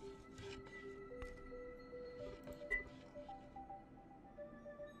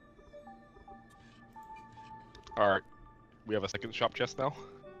 Alright. We have a second shop chest now.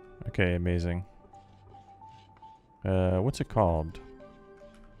 Okay, amazing. What's it called?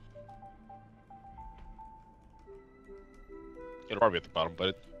 It'll probably be at the bottom,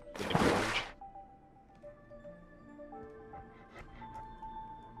 but the name is orange.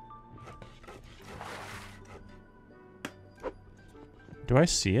 Do I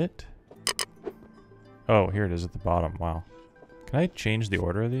see it? Oh, here it is at the bottom. Wow. Can I change the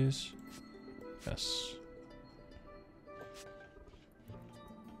order of these? Yes.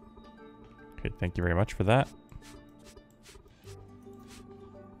 Okay, thank you very much for that.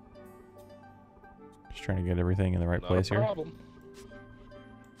 Just trying to get everything in the right place here.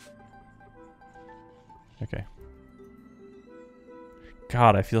 Okay.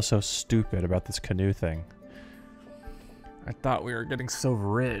 God, I feel so stupid about this canoe thing. I thought we were getting so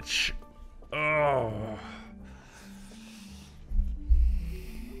rich. Oh.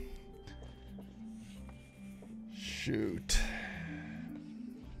 Shoot.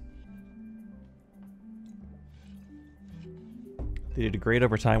 They degrade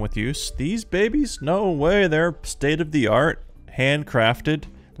over time with use. These babies? No way. They're state-of-the-art, handcrafted,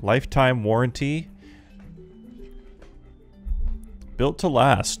 lifetime warranty. Built to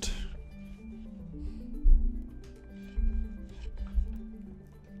last.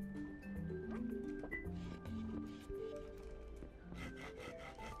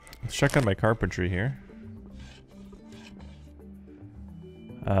 Let's check on my carpentry here.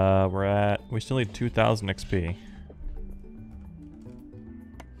 We still need 2,000 XP.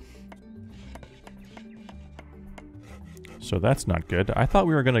 So that's not good. I thought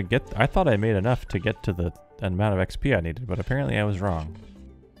we were gonna get, I thought I made enough to get to the amount of XP I needed, but apparently I was wrong.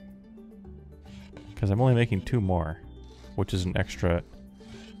 Because I'm only making 2 more, which is an extra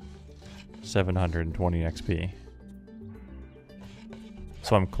 720 XP.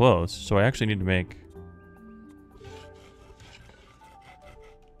 So I'm close. So I actually need to make...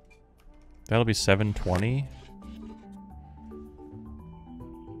 That'll be 720.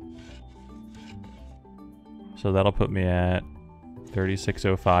 So that'll put me at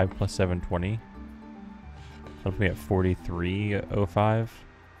 3605 plus 720. That'll put me at 4305.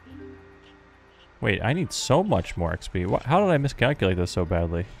 Wait, I need so much more XP. How did I miscalculate this so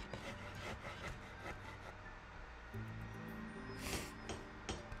badly?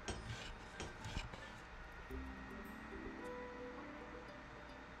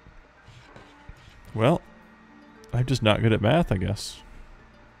 Well, I'm just not good at math, I guess.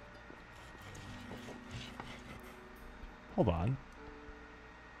 Hold on.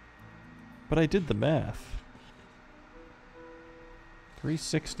 But I did the math.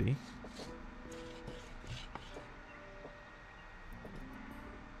 360.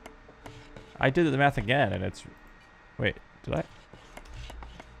 I did the math again, and it's... Wait, did I?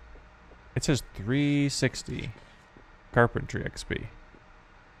 It says 360 carpentry XP.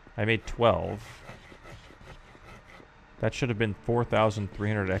 I made 12. That should have been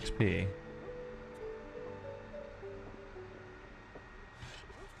 4,300 XP.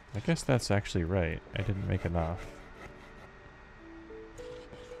 I guess that's actually right. I didn't make enough.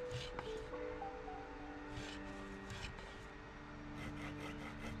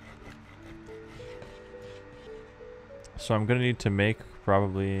 So I'm gonna need to make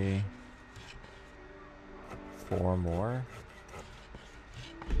probably 4 more.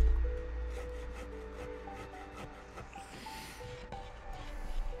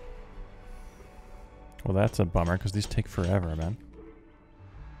 Well, that's a bummer, because these take forever, man.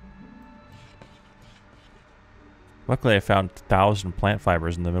 Luckily, I found 1,000 plant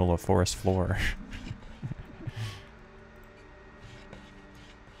fibers in the middle of forest floor.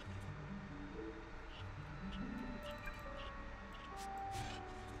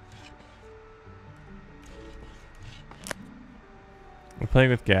 We're playing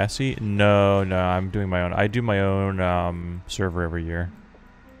with Gassy? No, I'm doing my own. I do my own server every year.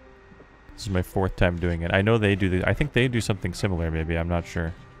 This is my 4th time doing it. I know they do I think they do something similar, maybe. I'm not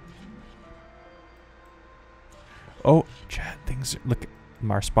sure. Oh, chat, things... Look,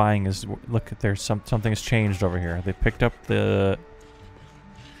 our spying is... Look, there's something has changed over here. They picked up the...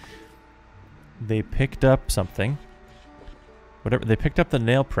 They picked up something. Whatever. They picked up the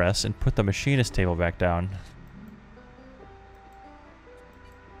nail press and put the machinist table back down.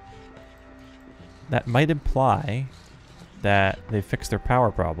 That might imply that they fixed their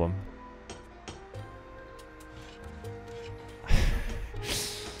power problem.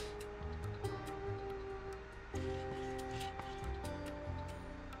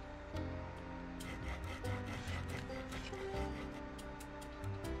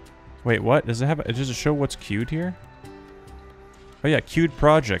 Wait, what? Does it show what's queued here? Oh yeah, queued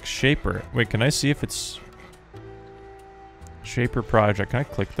project, Shaper. Wait, can I see if it's... Shaper project. Can I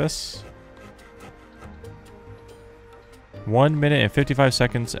click this? 1 minute and 55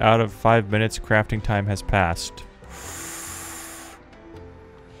 seconds out of 5 minutes crafting time has passed.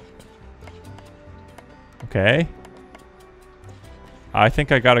 Okay. I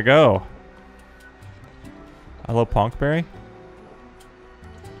think I gotta go. Hello, ponkberry?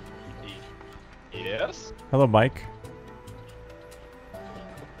 Yes? Hello, Mike.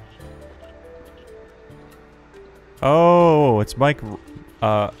 Oh, it's Mike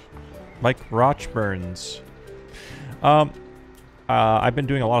Rochburns. I've been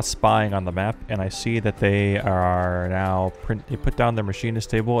doing a lot of spying on the map, and I see that they are now they put down their machinist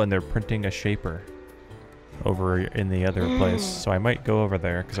table, and they're printing a shaper over in the other place. So I might go over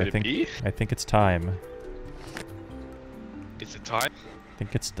there because I think it's time. Is it time? I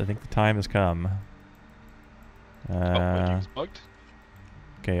think the time has come. Bugged?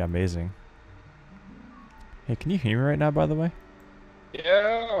 Okay, amazing. Hey, can you hear me right now, by the way?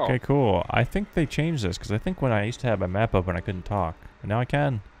 Yeah. Okay, cool. I think they changed this, because I think when I used to have my map open, I couldn't talk. And now I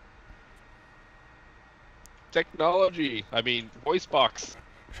can. Technology. I mean, voice box.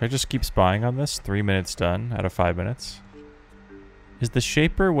 Should I just keep spying on this? 3 minutes done out of 5 minutes. Is the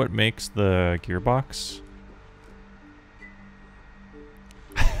shaper what makes the gearbox?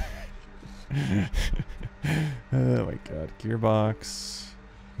 Oh my god. Gearbox.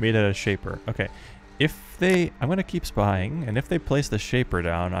 Made out of shaper. Okay. If they... I'm going to keep spying, and if they place the shaper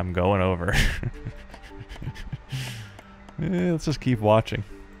down, I'm going over. Let's just keep watching.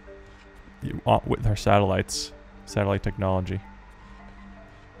 With our satellites. Satellite technology.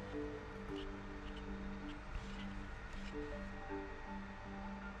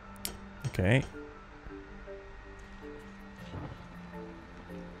 Okay.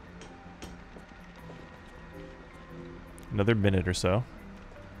 Another minute or so.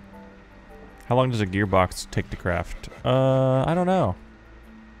 How long does a gearbox take to craft? I don't know.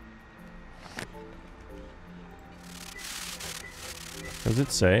 Does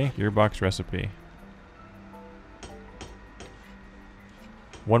it say? Gearbox recipe.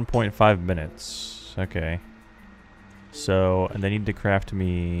 1.5 minutes. Okay. So, and they need to craft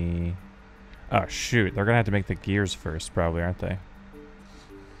me... Oh, shoot. They're gonna have to make the gears first, probably, aren't they?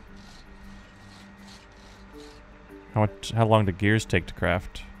 How long do gears take to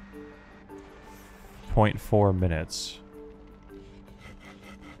craft? 0.4 minutes.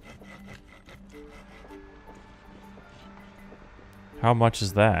 How much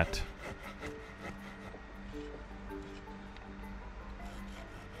is that?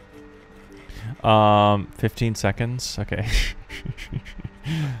 Um, 15 seconds. Okay.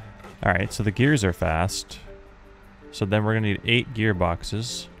 Alright, so the gears are fast. So then we're gonna need 8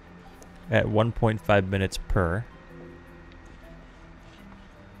 gearboxes at 1.5 minutes per.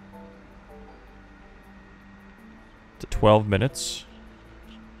 To 12 minutes.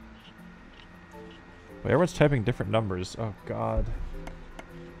 Wait, everyone's typing different numbers. Oh god.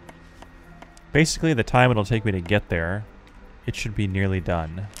 Basically, the time it'll take me to get there, it should be nearly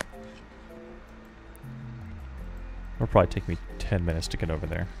done. It'll probably take me 10 minutes to get over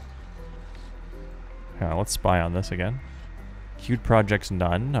there. Let's spy on this again. Queued projects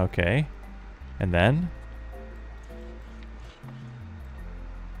none, okay. And then?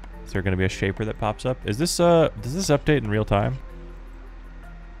 Is there gonna be a shaper that pops up? Is this, does this update in real time?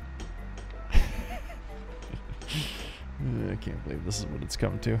 I can't believe this is what it's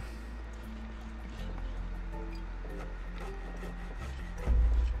come to.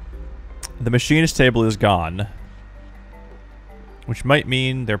 The machinist table is gone. Which might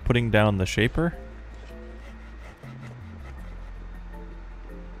mean they're putting down the shaper.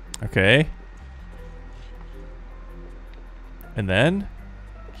 Okay. And then?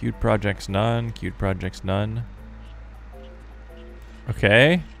 Queued projects none, queued projects none.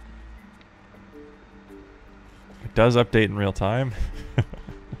 Okay. It does update in real time.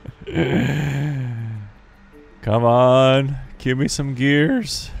 Come on, give me some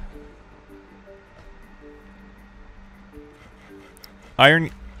gears.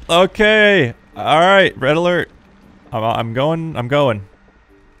 Iron. Okay. All right. Red alert. I'm going. I'm going.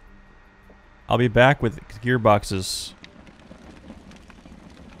 I'll be back with gearboxes.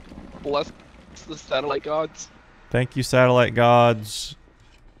 Bless the satellite gods. Thank you, satellite gods.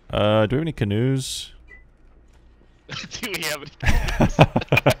 Do we have any canoes? Do we have any canoes?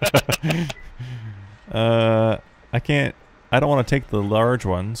 I can't. I don't want to take the large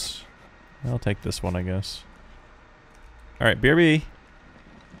ones. I'll take this one, I guess. All right, BRB.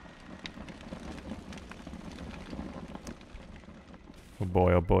 Oh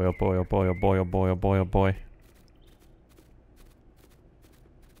boy, oh boy, oh boy, oh boy, oh boy, oh boy, oh boy, oh boy.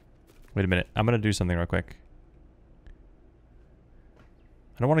 Wait a minute. I'm going to do something real quick.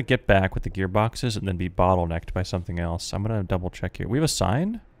 I don't want to get back with the gearboxes and then be bottlenecked by something else. I'm going to double check here. We have a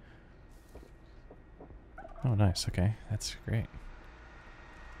sign? Oh, nice. Okay. That's great.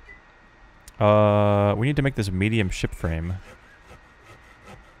 We need to make this medium ship frame.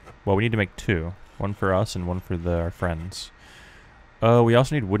 Well, we need to make 2. One for us and one for our friends. We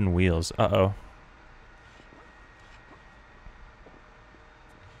also need wooden wheels. Uh-oh.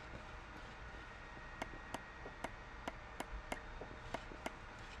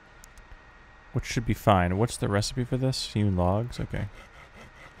 Which should be fine. What's the recipe for this? Hewn logs? Okay.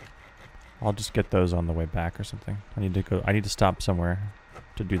 I'll just get those on the way back or something. I need to stop somewhere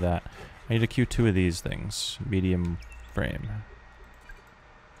to do that. I need to queue 2 of these things. Medium frame.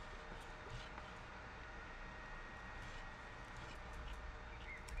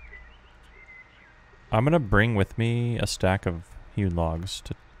 I'm gonna bring with me a stack of hewn logs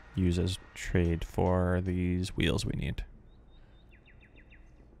to use as trade for these wheels we need.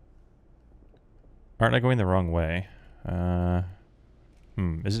 Aren't I going the wrong way?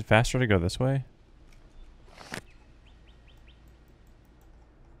 Is it faster to go this way?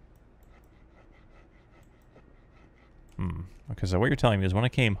 Okay, so what you're telling me is when I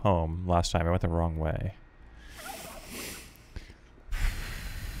came home last time, I went the wrong way.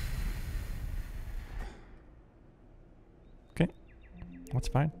 Okay, that's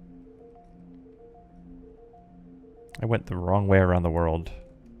fine. I went the wrong way around the world.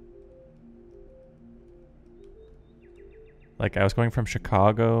 Like, I was going from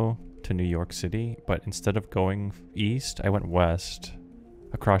Chicago to New York City, but instead of going east, I went west,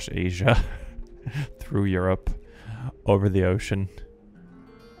 across Asia, through Europe, over the ocean.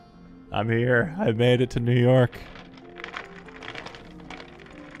 I'm here. I made it to New York.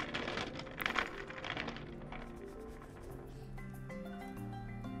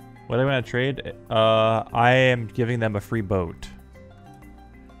 What do I want to trade? I am giving them a free boat.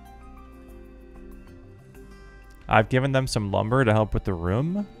 I've given them some lumber to help with the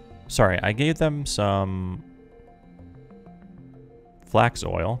room. Sorry, I gave them some flax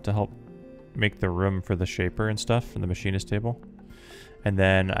oil to help make the room for the shaper and stuff and the machinist table. And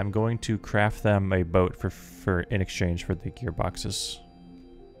then I'm going to craft them a boat for in exchange for the gearboxes.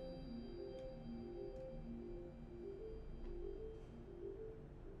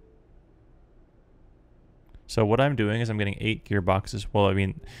 So what I'm doing is I'm getting 8 gearboxes. Well, I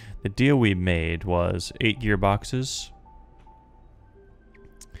mean, the deal we made was 8 gearboxes,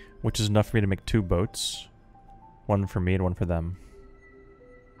 which is enough for me to make 2 boats. One for me and one for them.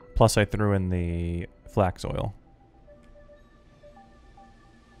 Plus I threw in the flax oil.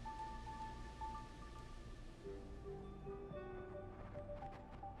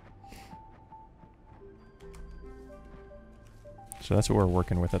 So that's what we're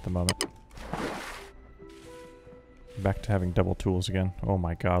working with at the moment. Back to having double tools again. Oh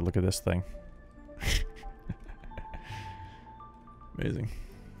my god, look at this thing. Amazing.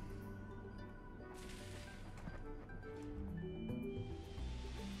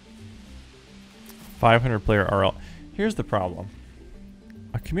 $500-player RL. Here's the problem.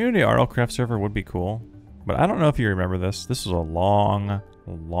 A community RLcraft server would be cool, but I don't know if you remember this. This was a long,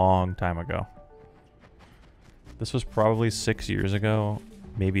 long time ago. This was probably 6 years ago,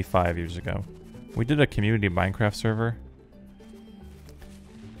 maybe 5 years ago. We did a community Minecraft server.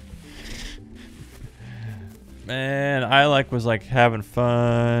 Man, I was having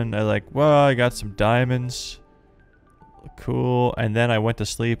fun. Well, I got some diamonds. Cool. And then I went to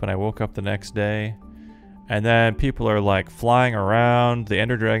sleep and I woke up the next day. And then people are flying around. The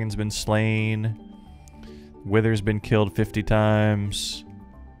Ender Dragon's been slain. Wither's been killed 50 times.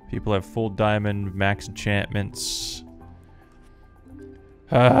 People have full diamond max enchantments.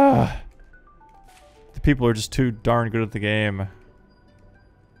 People are just too darn good at the game.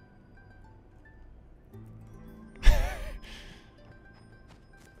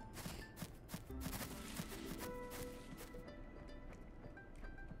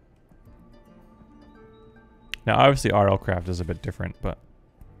 Now, obviously, RLcraft is a bit different, but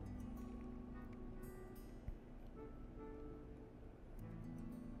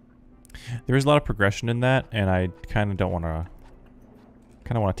there is a lot of progression in that, and I kind of don't want to.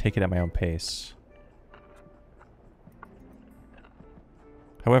 Kind of want to take it at my own pace.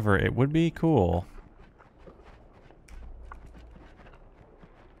 However, it would be cool.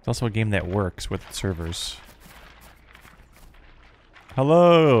 It's also a game that works with servers.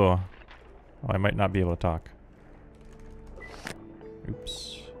 Hello! Oh, I might not be able to talk.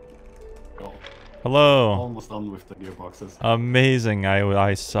 Oops. Hello! Almost done with the gearboxes. Amazing.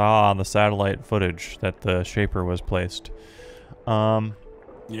 I saw on the satellite footage that the shaper was placed.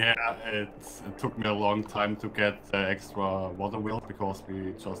 Yeah, it took me a long time to get the extra water wheel because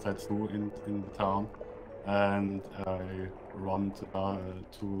we just had 2 in the town, and I run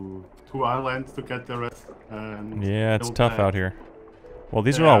to 2 islands to get the rest. And yeah, it's tough out here. Well,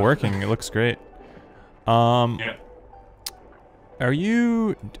 these are all working. It looks great. Yeah.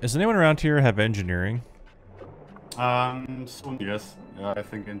 Does anyone around here have engineering? Soon, yes. Yeah, I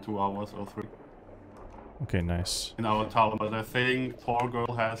think in 2 hours or 3. Okay, nice. In our town, but I think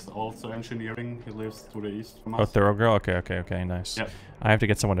Torgirl has also engineering. He lives to the east from us. Oh, Thorogirl? Okay, nice. Yep. I have to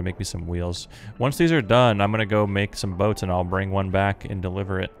get someone to make me some wheels. Once these are done, I'm gonna go make some boats and I'll bring one back and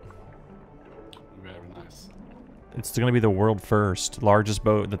deliver it. Very nice. It's gonna be the world first, largest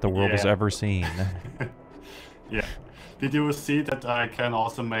boat that the world has ever seen. Yeah. Did you see that I can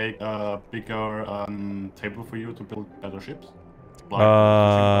also make a bigger table for you to build better ships?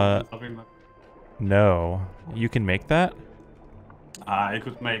 Something like no. You can make that? I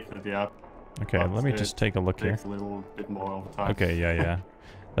could make it, yeah. Okay, let me just take a look here. Takes a little bit more of time. Okay, yeah.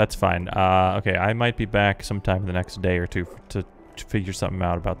 That's fine. Okay, I might be back sometime the next day or two to figure something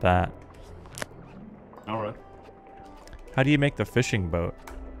out about that. Alright. How do you make the fishing boat?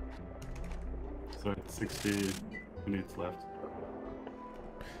 So it's 60 minutes left.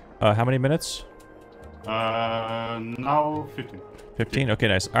 How many minutes? Now 15. 15? Okay,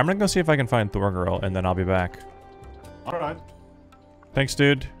 nice. I'm gonna go see if I can find Thorgirl, and then I'll be back. Alright. Thanks,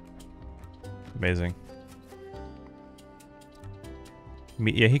 dude. Amazing.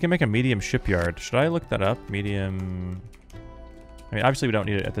 Yeah, he can make a medium shipyard. Should I look that up? Medium... I mean, obviously we don't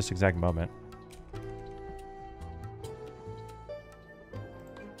need it at this exact moment.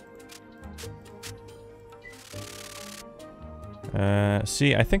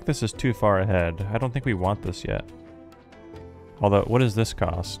 See, I think this is too far ahead. I don't think we want this yet. Although, what does this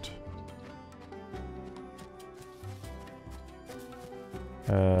cost?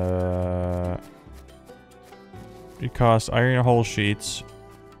 It costs iron hull sheets,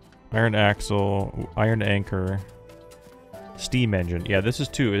 iron axle, iron anchor, steam engine. Yeah, it's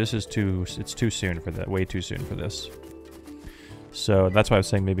too soon for that. Way too soon for this. So that's why I was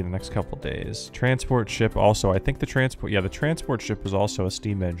saying maybe the next couple days. Transport ship also. I think the transport ship was also a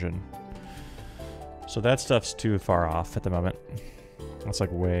steam engine. So that stuff's too far off at the moment. That's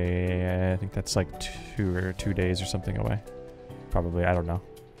like I think that's like 2 days or something away. Probably, I don't know.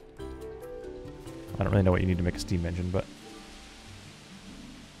 I don't really know what you need to make a steam engine, but...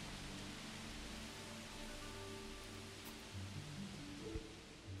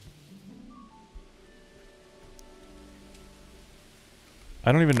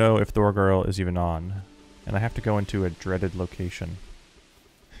 I don't even know if Thorgirl is even on. And I have to go into a dreaded location.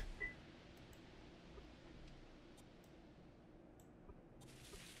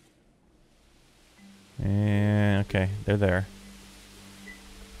 And okay, they're there.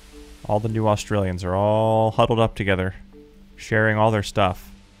 All the new Australians are all huddled up together, sharing all their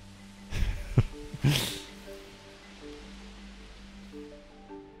stuff.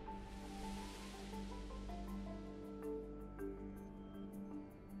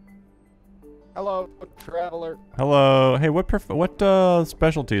 Hello, traveler. Hello. Hey, what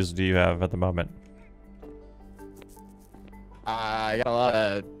specialties do you have at the moment? I got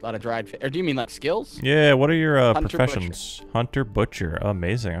a lot of dried fish. Or do you mean like skills? Yeah, what are your Hunter, professions? butcher. Hunter, butcher. Oh,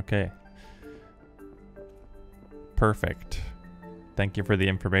 amazing. Okay. Perfect. Thank you for the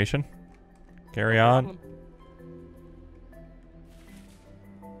information. Carry on.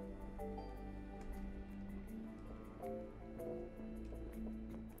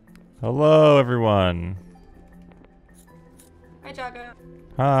 Hello, everyone. Hi, Choco.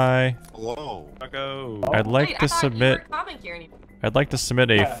 Hi. Hello. Choco. I'd like to submit. I'd like to submit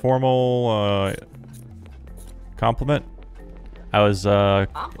a formal compliment. I was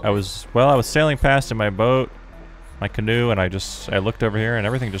sailing past in my boat, my canoe, and I looked over here, and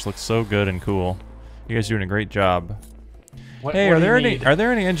everything just looked so good and cool. You guys are doing a great job. Hey, are there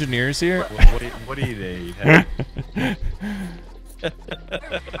any engineers here? What do you need? Hey?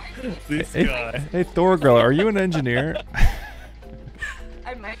 This guy. Hey, Thorgirl, are you an engineer?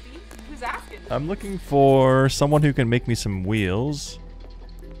 I might be. Who's asking? I'm looking for someone who can make me some wheels.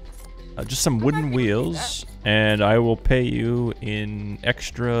 Just some wooden wheels, and I will pay you in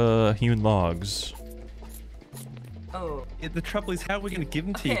extra hewn logs. Oh. Yeah, the trouble is, how are we going to give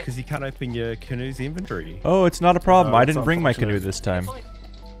them to you? Because you can't open your canoe's inventory. Oh, it's not a problem. I didn't bring my canoe this time.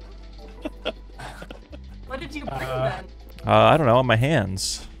 What did you bring then? I don't know, on my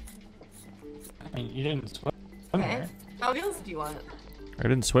hands. I mean, you didn't swim. Okay. How wheels do you want? I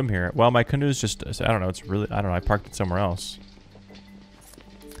didn't swim here. Well, my canoe's just, I don't know, I don't know, I parked it somewhere else.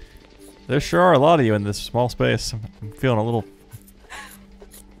 There sure are a lot of you in this small space. I'm feeling a little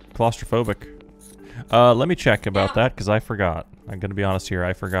claustrophobic. Let me check about that, because I forgot. I'm gonna be honest here,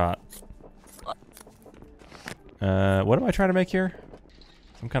 I forgot. What am I trying to make here?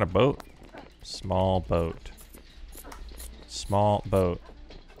 Some kind of boat? Small boat. Small boat.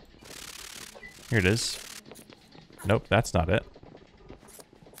 Here it is. Nope, that's not it.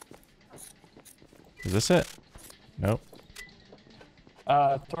 Is this it? Nope.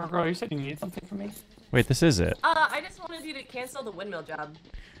 Thorgirl, you said you need something from me? Wait, this is it. I just wanted you to cancel the windmill job.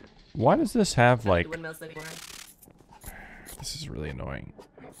 Why does this have like... The windmills anymore. This is really annoying.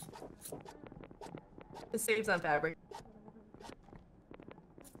 It saves on fabric.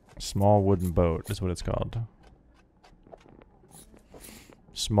 Small wooden boat is what it's called.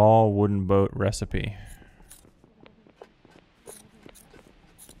 Small wooden boat recipe.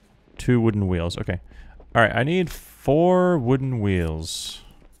 2 wooden wheels. Okay. Alright, I need 4 wooden wheels.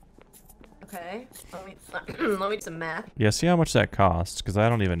 Okay. Let me do some math. Yeah, see how much that costs, because I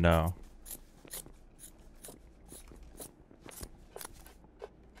don't even know.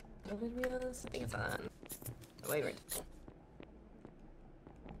 did we lose? I think it's on. Wait, wait.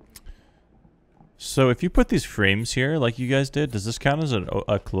 So if you put these frames here, like you guys did, does this count as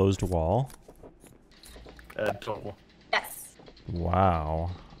a closed wall? Total. Yes.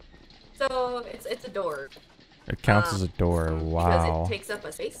 Wow. So it's a door. It counts as a door. Wow. Because it takes up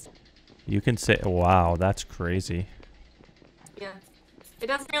a space. You can say, wow, that's crazy. Yeah. It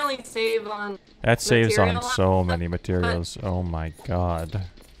doesn't really save on. That saves on material, so many materials. Oh my god.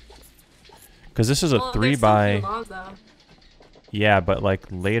 Because this is a well, 3 there's by. some laws, though. Yeah, but like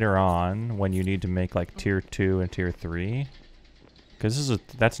later on, when you need to make like tier 2 and tier 3, because this is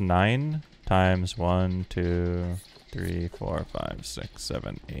that's 9 times 1, 2, 3, 4, 5, 6,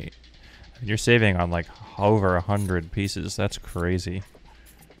 7, 8. And you're saving on like over 100 pieces. That's crazy.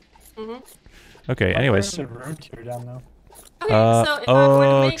 Mhm. Okay. Anyways. There's a room tier down though. Okay, so if I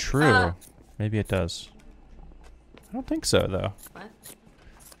were to make, true. Maybe it does. I don't think so though. What?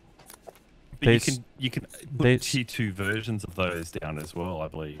 But you can put tier 2 versions of those down as well, I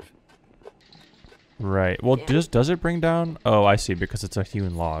believe. Right. Well, Yeah. does it bring down? Oh, I see. Because it's a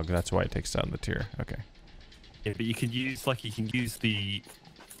hewn log. That's why it takes down the tier. Okay. Yeah, but you can use the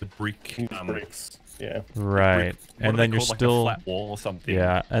brick bricks. Yeah. Right. And then you're like still a flat wall or something.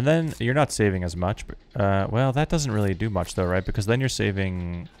 Yeah, and then you're not saving as much. But well, that doesn't really do much though, right? Because then you're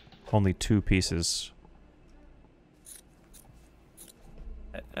saving only 2 pieces.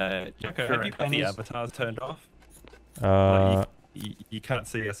 Choco, have you got the avatars turned off? You can't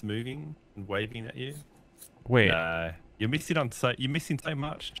see us moving and waving at you. Wait. No, you're missing so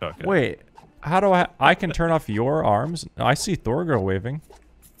much, Choco. Wait. How do I can turn off your arms? I see Thorgirl waving.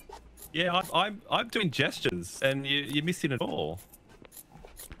 Yeah, I'm doing gestures, and you're missing it all.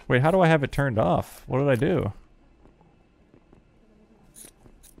 Wait, how do I have it turned off? What did I do?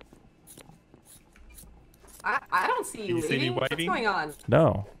 I don't see you You see me waving. What's waving? going on?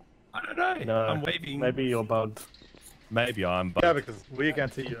 No. I don't know. No, I'm waving. Maybe you're bugged. Maybe I'm bugged. Yeah, because we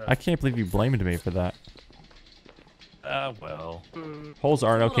can't see you. I can't believe you blamed me for that. Well. Holes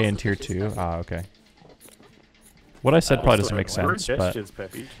aren't okay in tier 2. Ah, okay. What I said probably doesn't make sense,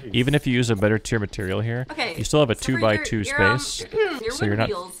 but even if you use a better tier material here, Okay, you still have a so 2 by 2 space. Your So you're wood not.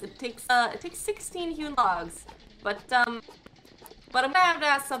 wheels. It takes 16 hewn logs, but I'm gonna have to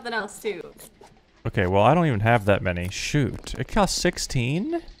ask something else too. Okay, well I don't even have that many. Shoot, it costs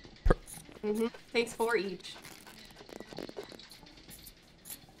 16. Takes 4 each.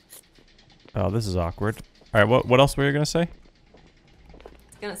 Oh, this is awkward. All right, what else were you gonna say?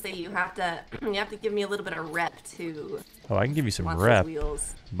 I was gonna say you have to give me a little bit of rep too. Oh, I can give you some Want those rep,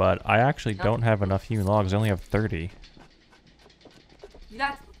 wheels. but I actually don't have enough hewn logs. I only have 30. You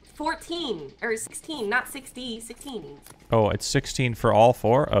got 14 or 16, not 60, 16. Oh, it's 16 for all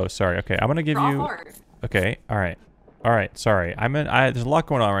 4. Oh, sorry. Okay, I'm gonna give For all you. 4. Okay, all right. Sorry, there's a lot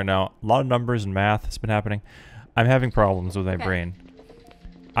going on right now. A lot of numbers and math has been happening. I'm having problems with my brain.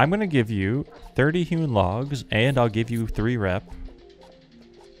 I'm gonna give you 30 hewn logs, and I'll give you 3 rep.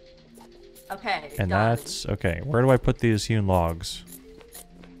 Okay. And done. that's okay. Where do I put these hewn logs?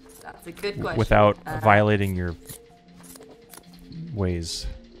 That's a good question. Without violating your ways.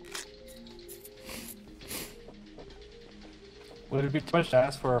 Would it be too much to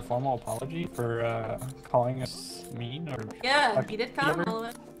ask for a formal apology for calling us mean or? Yeah, he did come all of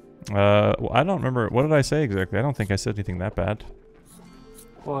it. Well, I don't remember. What did I say exactly? I don't think I said anything that bad.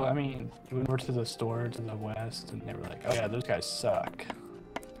 Well, I mean, we went to the store to the west, and they were like, "Oh yeah, those guys suck."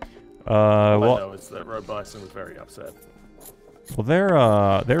 All I know is that Road Bison was very upset.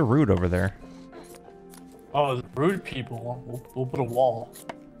 Well, they're rude over there. Oh, the rude people. We'll put a wall.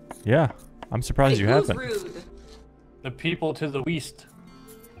 Yeah, I'm surprised you haven't. Rude? The people to the west.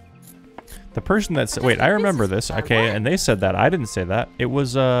 The person that said, wait, I remember this. Okay, and they said that. I didn't say that. It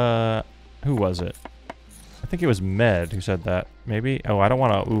was who was it? I think it was Med who said that. Maybe. Oh, I don't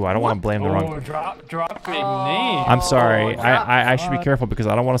want to. Ooh, I don't want to blame the wrong. Drop big name. I'm sorry. I should be careful because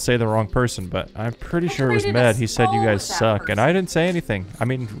I don't want to say the wrong person, but I'm pretty sure it was Med. He said you guys suck, and I didn't say anything. I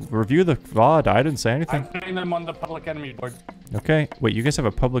mean, review the VOD. I didn't say anything. I'm putting them on the public enemy board. Okay. Wait, you guys have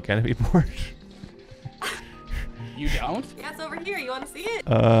a public enemy board? You don't? Yeah, it's over here. You want to see it?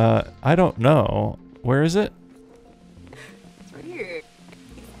 I don't know. Where is it? It's right here.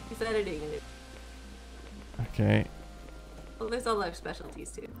 He's editing it. Okay. Well, there's all our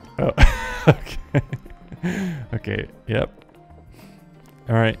specialties too. Oh, okay. Okay, yep.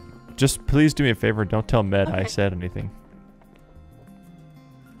 Alright. Just please do me a favor. Don't tell Med I said anything.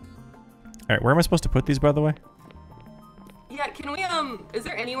 Alright, where am I supposed to put these, by the way? Yeah, can we, is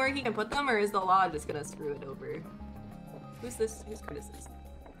there anywhere he can put them, or is the law just gonna screw it over? Who's this? Whose card is this?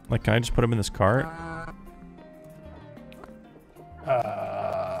 Like, can I just put them in this cart?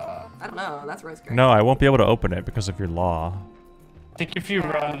 I don't know. That's rose crack. No, I won't be able to open it because of your law. I think if you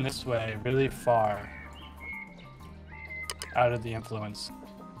run this way really far out of the influence.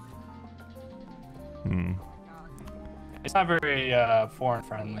 Hmm. It's not very foreign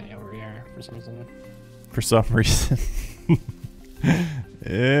friendly over here for some reason. For some reason.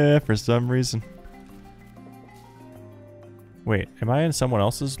 Yeah, for some reason. Wait, am I in someone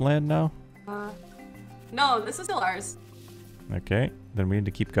else's land now? No, this is still ours. Okay, then we need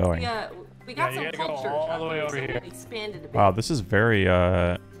to keep going. Yeah, we got some you gotta culture. go all the way over so here. we expanded a bit. Wow, this is very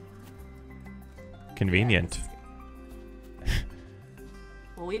convenient.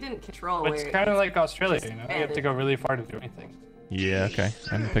 Well, we didn't control But where it's kind of like Australia, you know? You have to expanded. go really far to do anything. Yeah, okay.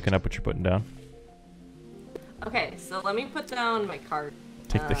 I'm picking up what you're putting down. Okay, so let me put down my cart.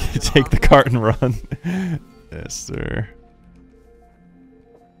 Take the take the cart and run. Yes, sir.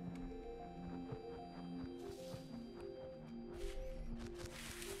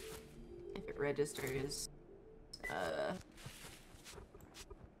 If it registers,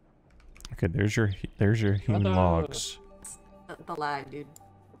 Okay, there's your human logs. the lag, dude.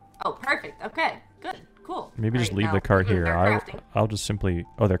 Oh, perfect. Okay, good, cool. Maybe just Alright, leave now, the cart they're here. crafting. I'll just simply.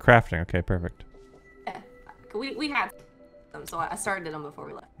 Oh, they're crafting. Okay, perfect. Yeah, we had them, so I started them before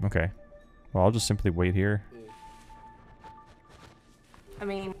we left. Okay. Well, I'll just simply wait here. I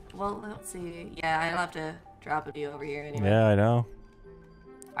mean, well, let's see. Yeah, I'll have to drop a few over here anyway. Yeah, I know.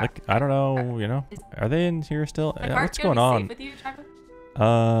 Like, I don't know, you know. Are they in here still? My cart's What's gonna going be on? safe with you, Choco?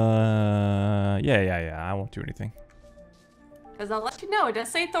 Yeah. I won't do anything. Because I'll let you know. It does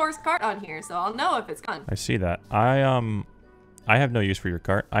say Thor's cart on here, so I'll know if it's gone. I see that. I have no use for your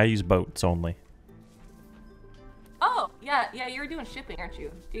cart. I use boats only. Oh, yeah, you were doing shipping, aren't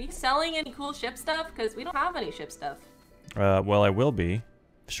you? Are you selling any cool ship stuff? Because we don't have any ship stuff. Well, I will be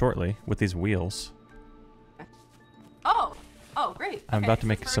shortly with these wheels. Oh, great. I'm Okay, about to so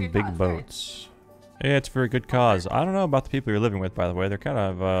make it's for a some good big cause, alright. boats. Yeah, it's for a good cause. I don't know about the people you're living with, by the way. They're kind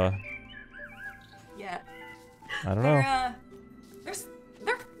of, Yeah. I don't know.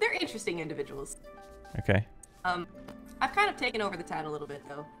 They're interesting individuals. Okay. I've kind of taken over the town a little bit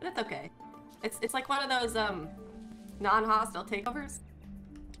though, but it's okay. It's like one of those non-hostile takeovers.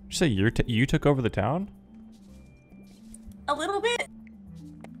 You say you took over the town? A little bit.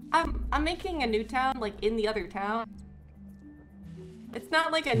 I'm making a new town like in the other town. It's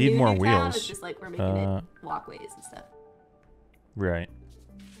not like a Need new more town. wheels. It's just like we're making it walkways and stuff. Right.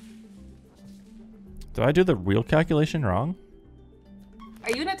 Did I do the wheel calculation wrong?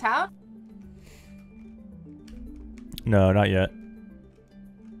 Are you in a town? No, not yet.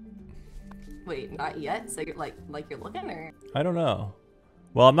 Wait, not yet. So you're like you're looking, or? I don't know.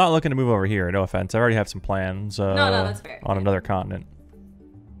 Well, I'm not looking to move over here. No offense. I already have some plans. No, that's fair. On another continent.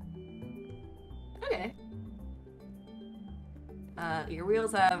 Okay. Your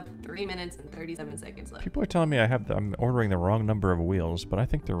wheels have 3 minutes and 37 seconds left. People are telling me I'm ordering the wrong number of wheels, but I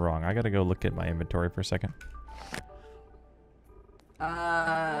think they're wrong. I gotta go look at my inventory for a second.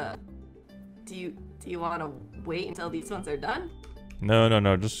 Do you want to wait until these ones are done?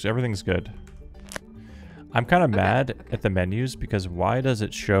 No. Just everything's good. I'm kind of mad at the menus because why does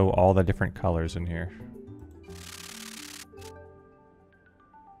it show all the different colors in here?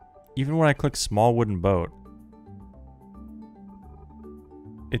 Even when I click small wooden boat,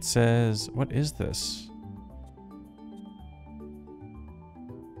 it says, what is this?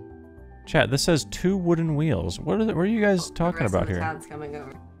 Chat, this says 2 wooden wheels. What are you guys talking about here? The town's coming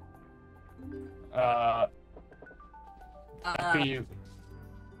over.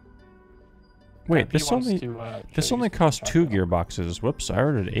 Wait, this only costs 2 gearboxes. Whoops, I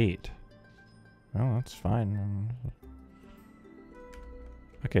ordered 8. Oh, that's fine.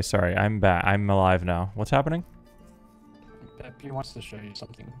 Okay, sorry, I'm back. I'm alive now. What's happening? He wants to show you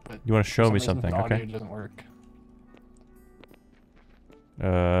something, but you want to show me something? The audio Okay. doesn't work.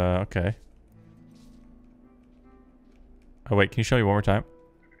 Okay. Oh wait, can you show me one more time?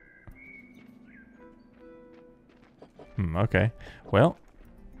 Okay. Well,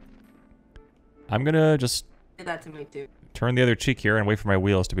 I'm gonna just Did that to me too. turn the other cheek here and wait for my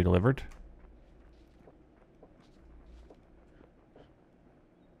wheels to be delivered.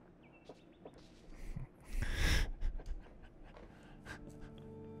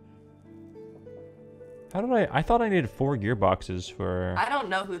 How did I thought I needed 4 gearboxes for... I don't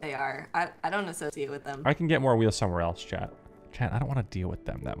know who they are. I don't associate with them. I can get more wheels somewhere else, chat. Chat, I don't want to deal with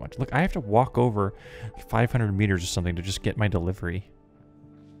them that much. Look, I have to walk over 500 meters or something to just get my delivery.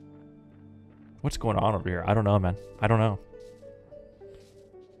 What's going on over here? I don't know, man. I don't know.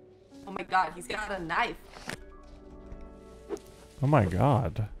 Oh my god, he's got a knife. Oh my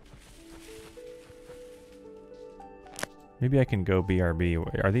god. Maybe I can go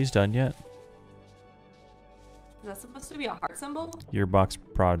BRB. Are these done yet? Is that supposed to be a heart symbol? Gearbox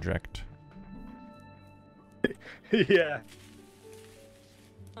project. Yeah.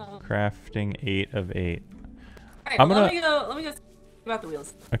 Crafting 8 of 8. Alright, I'm well, gonna... let me go about the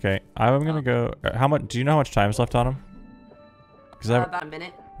wheels. Okay, I'm gonna go... How much? Do you know how much time is left on them? About a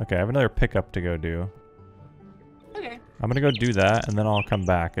minute. Okay, I have another pickup to go do. Okay. I'm gonna go do that, and then I'll come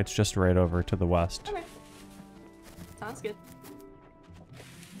back. It's just right over to the west. Okay. Sounds good.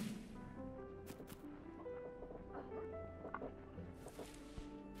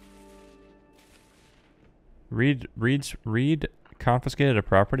 Reed confiscated a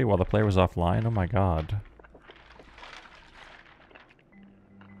property while the player was offline? Oh my god.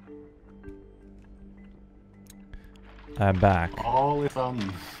 I'm back. All is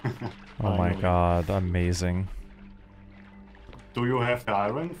done. Oh my god, amazing. Do you have the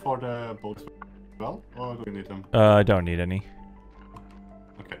iron for the boats as well, or do you need them? I don't need any.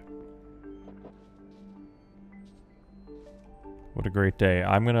 Okay. What a great day.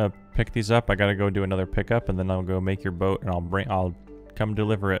 I'm gonna pick these up. I gotta go do another pickup, and then I'll go make your boat, and I'll come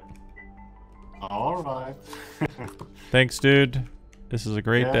deliver it. Alright. Thanks, dude. This is a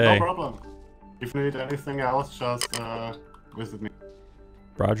great Yeah, day. no problem. If you need anything else, just visit me.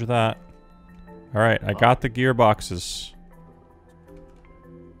 Roger that. Alright, I got the gearboxes.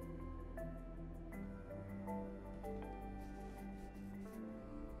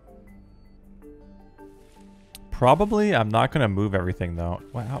 Probably, I'm not going to move everything though.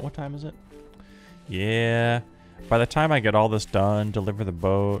 What time is it? Yeah. By the time I get all this done, deliver the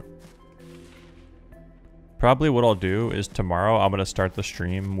boat. Probably what I'll do is tomorrow I'm going to start the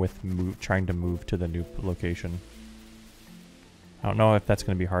stream with trying to move to the new location. I don't know if that's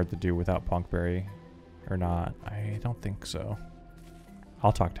going to be hard to do without ponkberry or not. I don't think so.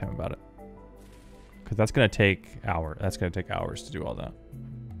 I'll talk to him about it. Because that's going to take hours. That's going to take hours to do all that.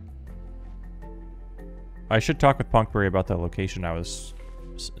 I should talk with ponkberry about the location I was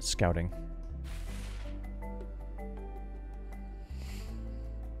scouting.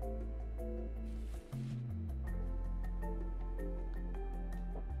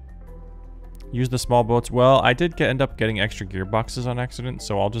 Use the small boats. Well, I did end up getting extra gearboxes on accident,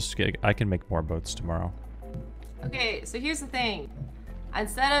 so I'll just I can make more boats tomorrow. Okay, so here's the thing.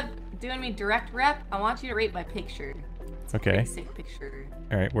 Instead of doing me direct rep, I want you to rate my picture. It's Okay. a pretty sick picture.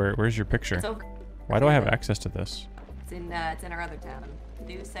 All right, where's your picture? It's over. Why do I have access to this? It's in our other town.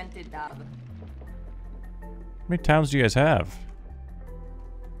 New scented dove. How many towns do you guys have?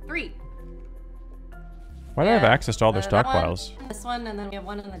 3. Why do I have access to all their that stockpiles? One, this one, and then we have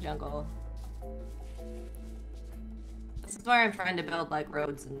one in the jungle. This is why I'm trying to build like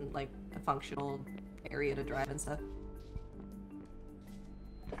roads and like a functional area to drive and stuff.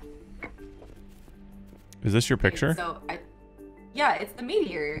 Is this your picture? So yeah, it's the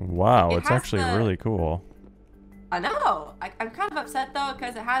meteor. Wow, It it's has actually the- really cool. I know. I'm kind of upset though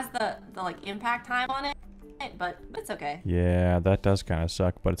because it has the like impact time on it, but it's okay. Yeah, that does kind of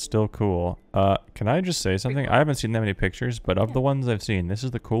suck, but it's still cool. Can I just say something? I haven't seen that many pictures, but of the ones I've seen, this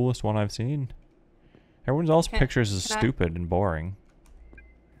is the coolest one I've seen. Everyone's else pictures is stupid and boring.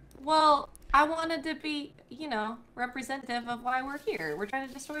 Well, I wanted to be, you know, representative of why we're here. We're trying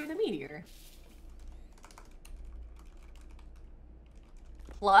to destroy the meteor.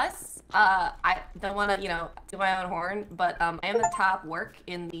 Plus, I don't want to, you know, do my own horn, but I am the top work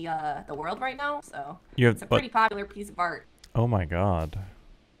in the world right now, so it's a pretty popular piece of art. Oh my god.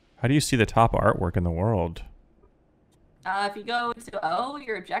 How do you see the top artwork in the world? If you go to O,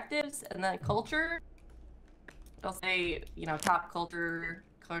 your objectives, and then culture, it'll say, you know, top culture,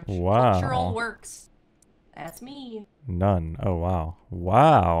 Wow. cultural works. That's me. None. Oh wow.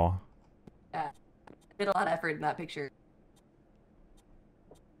 Wow. Yeah, I did a lot of effort in that picture.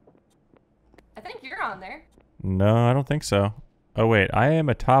 I think you're on there. No, I don't think so. Oh wait, I am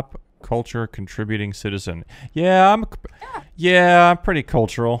a top culture contributing citizen. Yeah, I'm pretty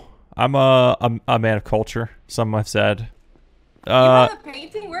cultural. I'm a man of culture, some have said. You have a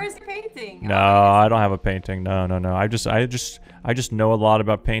painting? Where is your painting? No, I don't have a painting. No. I just know a lot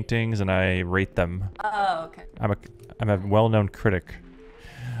about paintings and I rate them. Oh, okay. I'm a well-known critic.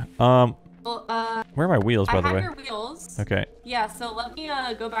 Well, where are my wheels, by the way? I have your wheels. Okay. Yeah, so let me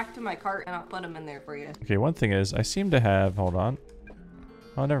go back to my cart and I'll put them in there for you. Okay, one thing is, I seem to have... Hold on.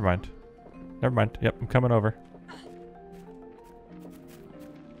 Oh, never mind. Never mind. Yep, I'm coming over.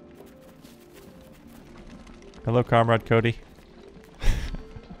 Hello, Comrade Cody.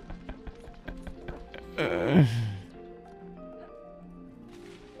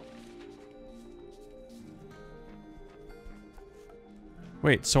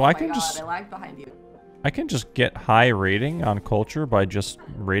 Wait, so I can just... I lagged behind you. I can just get high rating on culture by just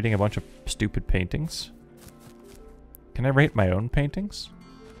rating a bunch of stupid paintings. Can I rate my own paintings?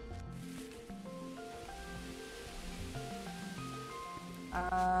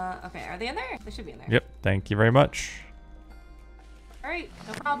 Okay, are they in there? They should be in there. Yep, thank you very much. Alright,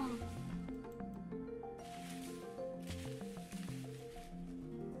 no problem.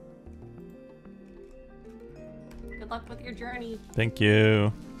 Good luck with your journey. Thank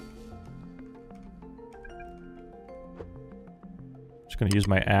you. Just gonna use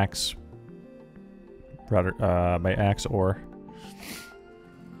my axe. My axe ore.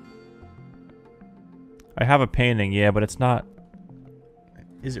 I have a painting, yeah, but it's not...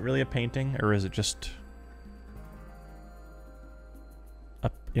 Is it really a painting, or is it just...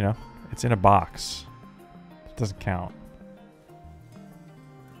 you know, it's in a box. It doesn't count.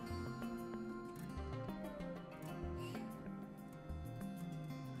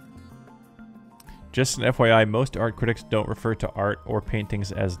 Just an FYI, most art critics don't refer to art or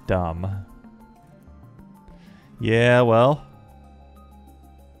paintings as dumb. Yeah, well...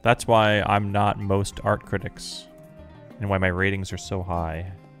 That's why I'm not most art critics. And why my ratings are so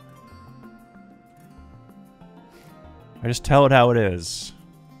high. I just tell it how it is.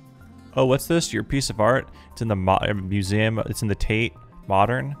 Oh, what's this? Your piece of art? It's in the museum. It's in the Tate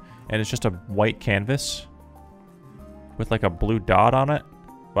Modern. And it's just a white canvas. With like a blue dot on it.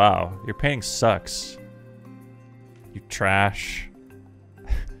 Wow, your painting sucks. You trash.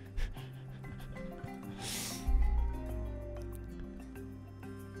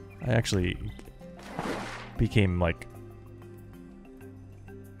 I actually became like...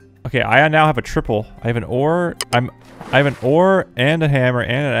 Okay, I now have a triple. I have an ore. I have an ore and a hammer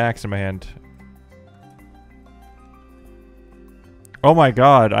and an axe in my hand. Oh my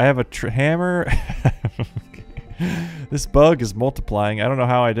god, I have a hammer. This bug is multiplying. I don't know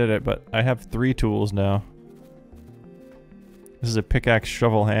how I did it, but I have 3 tools now. This is a pickaxe,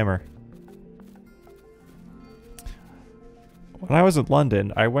 shovel, hammer. When I was in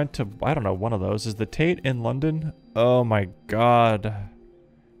London, I went to, I don't know, one of those. Is the Tate in London? Oh my god.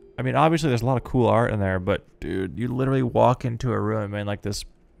 I mean, obviously there's a lot of cool art in there, but dude, you literally walk into a room in like this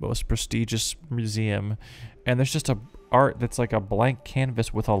most prestigious museum, and there's just a art that's like a blank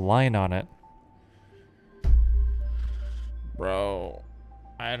canvas with a line on it. Bro,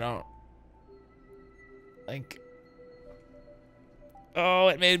 I don't... Like... Oh,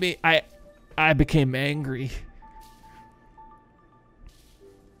 it made me... I became angry.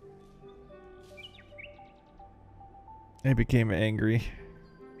 I became angry.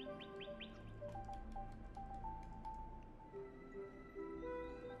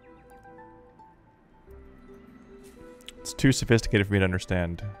 It's too sophisticated for me to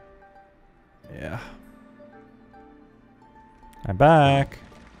understand. Yeah. I'm back.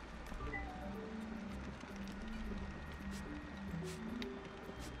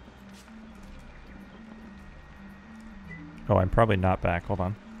 Oh, I'm probably not back. Hold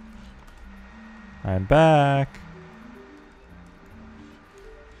on. I'm back.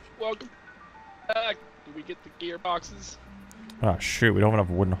 Welcome back. Do we get the gearboxes? Oh shoot, we don't have enough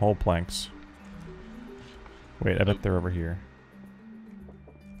wooden hole planks. Wait, I bet they're over here.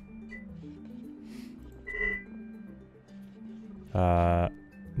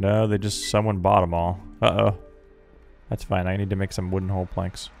 No, they just, someone bought them all. Uh-oh. That's fine, I need to make some wooden hole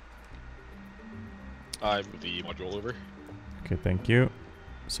planks. I moved the module over. Okay, thank you.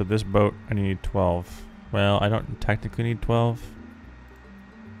 So this boat, I need 12. Well, I don't technically need 12.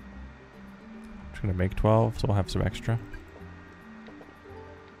 I'm just gonna make 12, so we'll have some extra.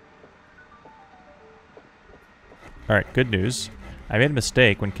 Alright, good news. I made a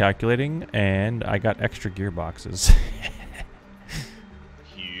mistake when calculating, and I got extra gearboxes.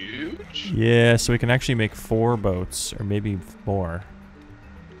 Huge? Yeah, so we can actually make 4 boats, or maybe more.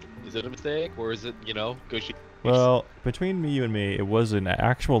 Is it a mistake, or is it, you know, Well, between you and me, it was an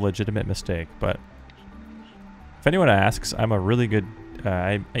actual legitimate mistake, but if anyone asks, I'm a really good,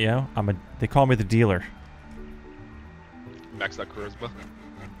 they call me the dealer. Max that charisma.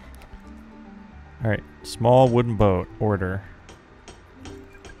 Alright, small wooden boat, order.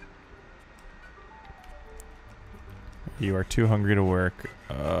 You are too hungry to work.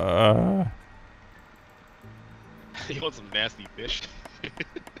 You want some nasty fish?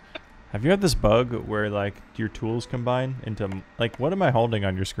 Have you had this bug where, like, your tools combine into... Like, what am I holding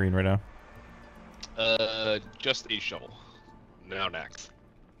on your screen right now? Just a shovel. Now an axe.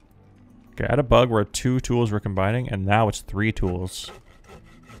 Okay, I had a bug where 2 tools were combining, and now it's 3 tools.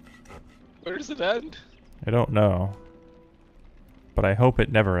 Where does it end? I don't know. But I hope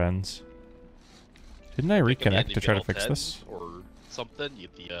it never ends. Didn't I reconnect to try to fix this? Or something? You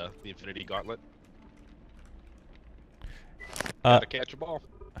the Infinity Gauntlet? Gotta catch a ball.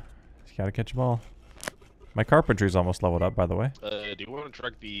 Gotta catch a ball. My carpentry's almost leveled up, by the way. Do you want to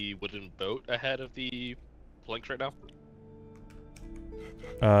drag the wooden boat ahead of the planks right now?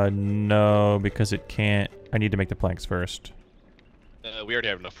 No, because it can't. I need to make the planks first. We already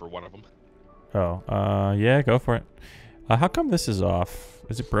have enough for one of them. Oh, yeah, go for it. How come this is off?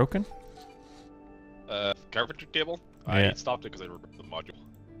 Is it broken? Carpentry table? Yeah. I stopped it because I removed the module.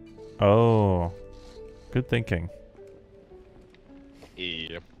 Oh, good thinking.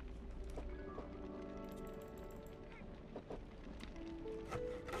 Yeah.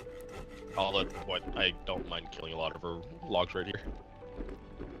 Although, I don't mind killing a lot of our logs right here.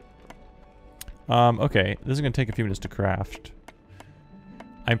 Okay, this is gonna take a few minutes to craft.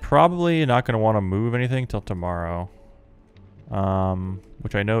 I'm probably not gonna want to move anything till tomorrow.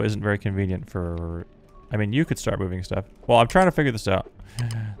 Which I know isn't very convenient for... I mean, you could start moving stuff. Well, I'm trying to figure this out.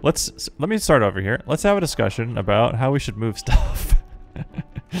 Let me start over here. Let's have a discussion about how we should move stuff.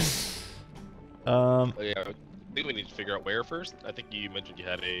 Oh, yeah, I think we need to figure out where first. I think you mentioned you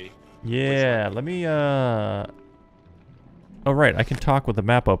had a... Yeah, let me, Oh, right, I can talk with the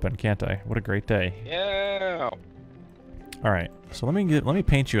map open, can't I? What a great day. Yeah! Alright, so let me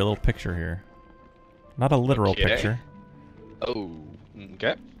paint you a little picture here. Not a literal picture. Oh,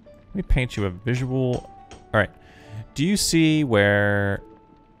 okay. Let me paint you a visual... Alright, do you see where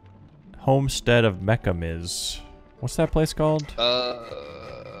Homestead of Mecham is? What's that place called?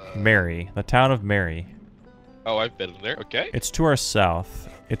 Mary, the town of Mary. Oh, I've been there, okay. It's to our south.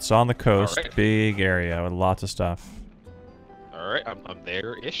 It's on the coast, big area with lots of stuff. Alright, I'm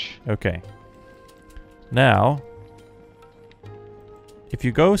there-ish. Okay. Now, if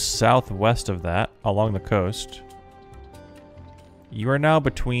you go southwest of that, along the coast, you are now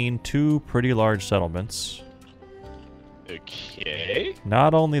between two pretty large settlements. Okay.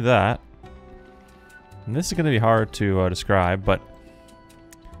 Not only that, and this is going to be hard to describe, but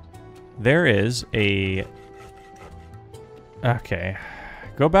there is a... Okay.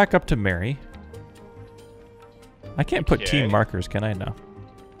 Go back up to Mary. I can't put team markers, can I? No.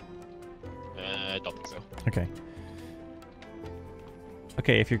 I don't think so. Okay.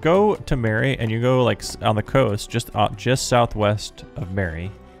 Okay, if you go to Mary and you go like on the coast, just southwest of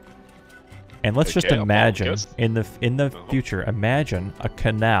Mary, and let's just imagine in the future, imagine a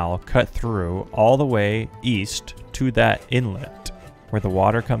canal cut through all the way east to that inlet where the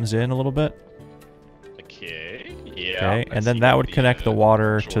water comes in a little bit. Okay. Yeah. Okay, and then that would connect the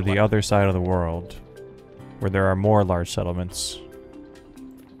water to the other side of the world, where there are more large settlements.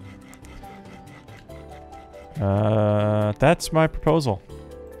 That's my proposal.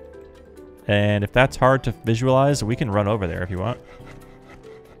 And if that's hard to visualize, we can run over there if you want.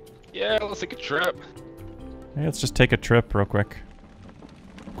 Yeah, let's take a trip. Hey, let's just take a trip real quick.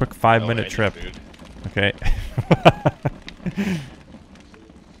 Quick 5-minute trip. Okay.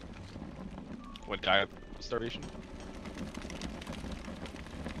 What die of starvation?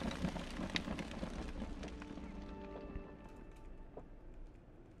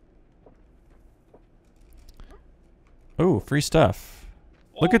 Ooh, free stuff.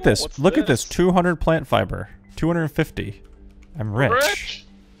 Look at this. Look at this. 200 plant fiber. 250. I'm rich.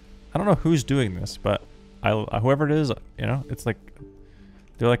 I don't know who's doing this, but whoever it is, you know, it's like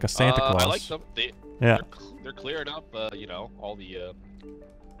they're like a Santa Claus. I like them. They're clearing up, you know, all the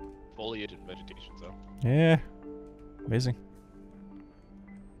foliage and vegetation. So. Yeah. Amazing.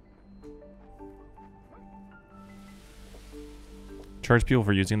 Charge people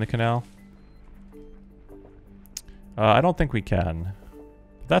for using the canal. I don't think we can.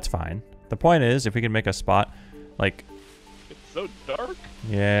 That's fine. The point is, if we can make a spot, like... It's so dark.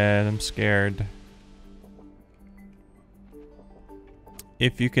 Yeah, I'm scared.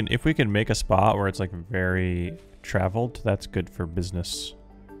 If we can make a spot where it's like very traveled, that's good for business.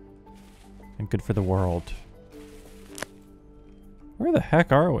 And good for the world. Where the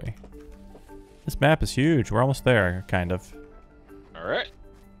heck are we? This map is huge. We're almost there, kind of. Alright.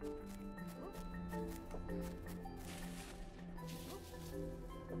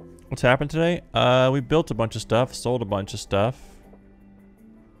 What's happened today? We built a bunch of stuff, sold a bunch of stuff.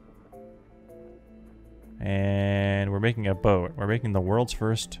 And we're making a boat. We're making the world's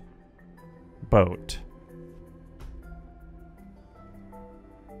first boat.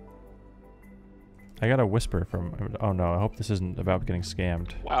 I got a whisper from... Oh no, I hope this isn't about getting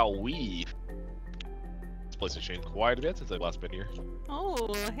scammed. Wow, this place has changed quite a bit since I've last been here.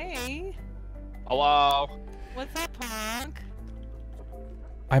 Oh, hey. Hello. What's up, Punk?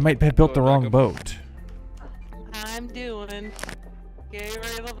 I might have built the wrong boat. I'm doing. Get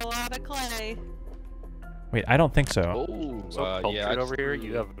rid of a lot of clay. Wait, I don't think so. Oh, yeah, over here.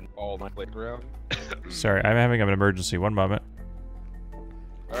 You have all my playground. Sorry, I'm having an emergency. One moment.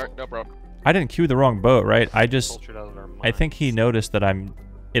 I didn't queue the wrong boat, right? I just... Cultured out of our I think he noticed that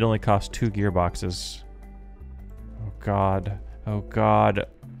it only costs 2 gearboxes. Oh god. Oh god.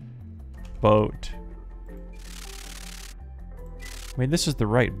 Boat. I mean, this is the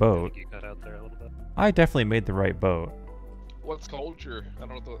right boat. You got out there a little bit. I definitely made the right boat. What's culture? I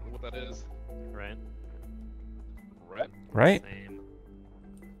don't know what that is. Right. Right? Right? Same.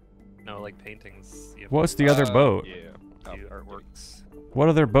 No, like paintings. You have What's the other boat? Yeah. do artworks. What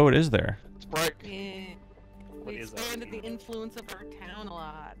other boat is there? Sprite. Yeah. We expanded the influence of our town a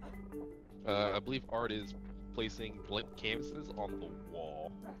lot. I believe art is placing blank canvases on the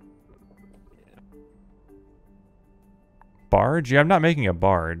wall. Barge? Yeah, I'm not making a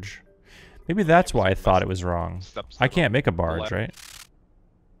barge. Maybe that's why I thought it was wrong. I can't make a barge, right?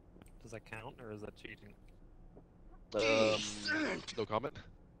 Does that count, or is that cheating? No comment.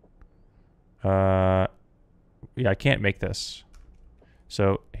 Yeah, I can't make this.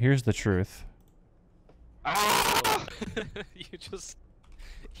 So here's the truth. You just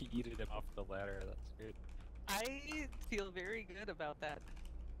yeeted him off the ladder. That's good. I feel very good about that.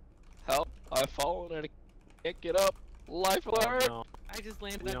 Help! I've fallen and I can't get up. Life alert! No. I just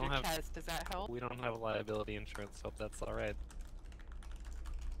landed We on don't your have- chest. Does that help? We don't have liability insurance, so that's alright.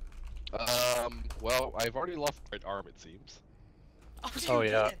 Well, I've already lost my right arm, it seems. Oh,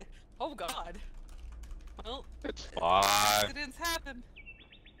 yeah. did. Oh God. Well, It's fine. accidents happen.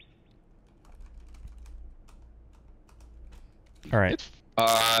 Alright. It's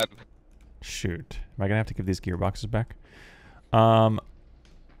fine. Shoot. Am I gonna have to give these gearboxes back? Okay,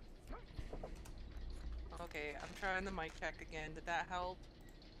 I'm trying the mic check again. Did that help?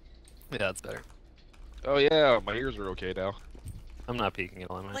 Yeah, that's better. Oh yeah, my ears are okay now. I'm not peeking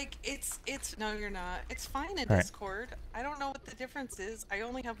at all, am I? Like, it's, no, you're not. It's fine in Alright. Discord. I don't know what the difference is. I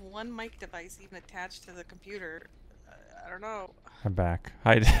only have one mic device even attached to the computer. I don't know. I'm back.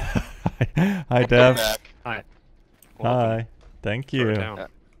 Hi, hi, Dev. Hi. Hi. Thank you.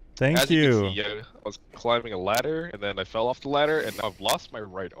 Thank As you. can see, I was climbing a ladder, and then I fell off the ladder, and now I've lost my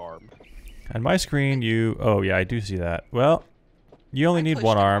right arm. On my screen, you... Oh, yeah, I do see that. Well, you only need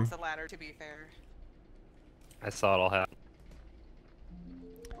one arm. The ladder, to be fair. I saw it all happen.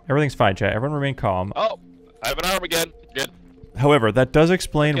 Everything's fine, chat. Everyone remain calm. Oh, I have an arm again. Good. However, that does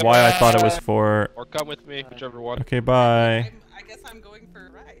explain Okay, why I thought it was bye. for... Or come with me, whichever one. Okay, bye. I guess I'm going for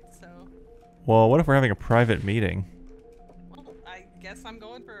a ride, so... Well, what if we're having a private meeting? Well, I guess I'm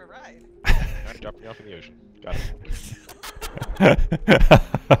going for a ride. I'm dropping you off in the ocean. Got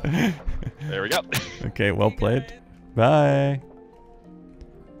it. There we go. Okay, well played. Bye.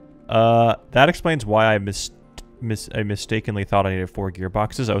 That explains why I I mistakenly thought I needed 4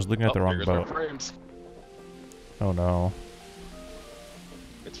 gearboxes. I was looking at the wrong there's my boat. frames. Oh no.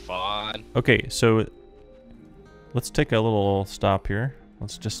 It's fine. Okay, so let's take a little stop here.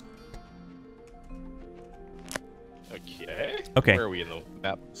 Let's just... Okay. Okay. Where are we in the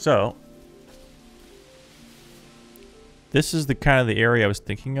map? So, this is the kind of the area I was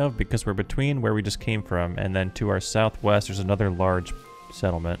thinking of because we're between where we just came from and then to our southwest there's another large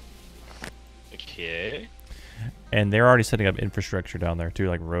settlement. Okay. And they're already setting up infrastructure down there too,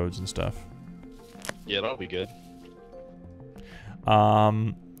 like roads and stuff. Yeah, that'll be good.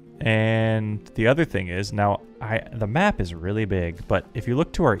 And the other thing is, now the map is really big, but if you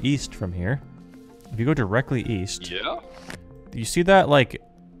look to our east from here, if you go directly east, yeah, you see that like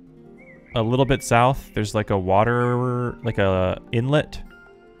a little bit south, there's like a water, like a inlet.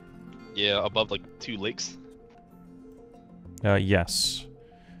 Yeah, above like 2 lakes. Yes.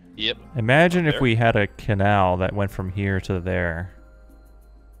 Yep. Imagine Up if there. we had a canal that went from here to there.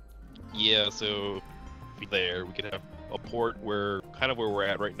 Yeah, so there we could have a port where kind of where we're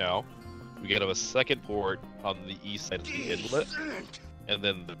at right now. We could have a second port on the east side of the inlet, and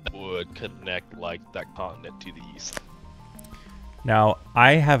then that would connect like that continent to the east. Now,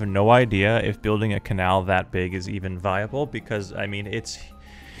 I have no idea if building a canal that big is even viable because, I mean, it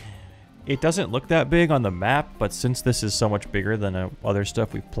doesn't look that big on the map, but since this is so much bigger than other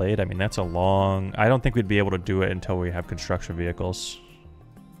stuff we've played, I mean, that's a long... I don't think we'd be able to do it until we have construction vehicles.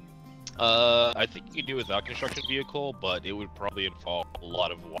 I think you could do it without construction vehicle, but it would probably involve a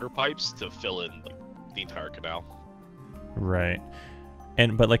lot of water pipes to fill in like, the entire canal. Right.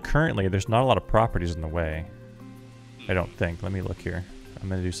 But, like, currently, there's not a lot of properties in the way. I don't think. Let me look here. I'm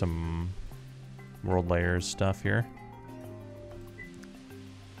going to do some world layers stuff here.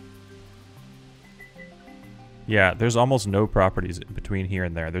 Yeah, there's almost no properties between here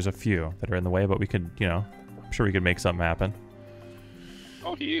and there. There's a few that are in the way, but we could, you know, I'm sure we could make something happen.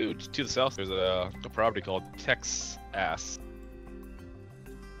 Oh, huge! To the south, there's a property called Texas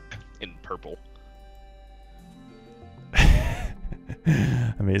in purple.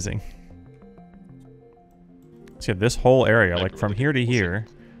 Amazing. See, this whole area, like from here to here,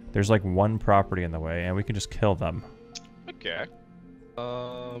 there's like one property in the way, and we can just kill them. Okay.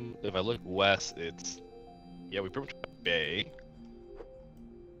 If I look west, it's... Yeah, we pretty much have a bay.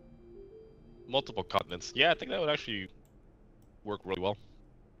 Multiple continents. Yeah, I think that would actually work really well.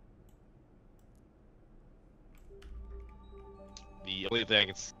 The only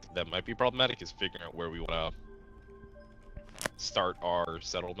thing that might be problematic is figuring out where we want to start our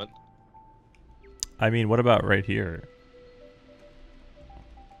settlement. I mean, what about right here?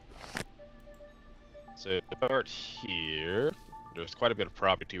 So if I start here, there's quite a bit of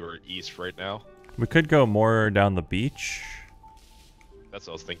property to our east right now. We could go more down the beach. That's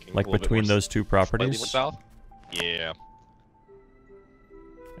what I was thinking. Like between those two properties. More south? Yeah.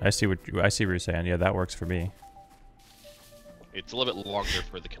 I see what you're saying. Yeah, that works for me. It's a little bit longer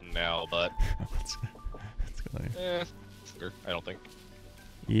for the canal, but I don't think.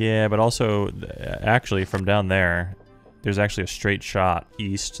 Yeah, but also, actually, from down there, there's actually a straight shot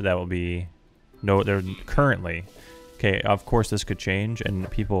east that will be... No, they're currently... Okay, of course this could change, and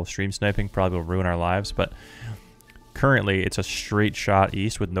people stream sniping probably will ruin our lives, but currently it's a straight shot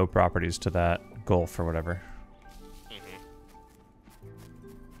east with no properties to that gulf or whatever.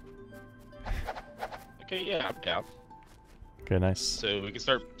 Okay, yeah, I'm down. Okay, nice. So we can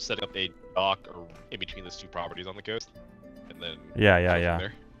start setting up a dock or in between those two properties on the coast, and then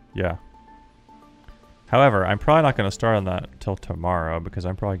yeah. However, I'm probably not going to start on that till tomorrow because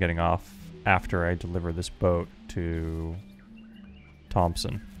I'm probably getting off after I deliver this boat to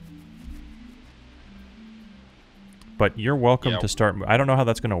Thomsn. But you're welcome to start. I don't know how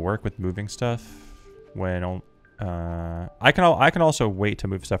that's going to work with moving stuff. When I can also wait to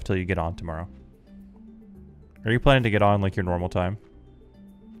move stuff till you get on tomorrow. Are you planning to get on like your normal time?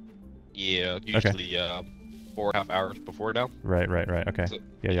 Yeah, usually 4.5 hours before now. Right. Okay. So,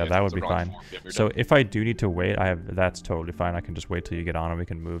 yeah, that would be fine. So if I do need to wait, that's totally fine. I can just wait till you get on and we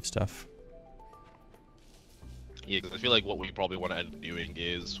can move stuff. Yeah, because I feel like what we probably want to end up doing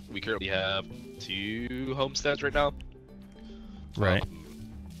is we currently have 2 homesteads right now. Right.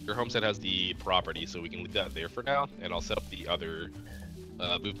 Your homestead has the property, so we can leave that there for now, and I'll set up the other,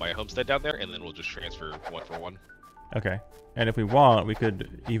 move my homestead down there, and then we'll just transfer 1 for 1. Okay. And if we want, we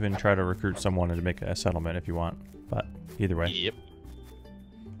could even try to recruit someone to make a settlement if you want. But either way. Yep.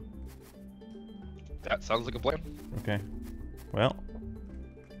 That sounds like a plan. Okay. Well.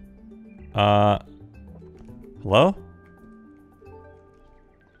 Hello?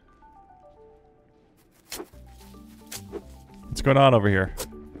 What's going on over here?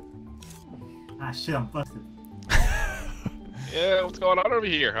 Ah, shit, I'm busted. Yeah, what's going on over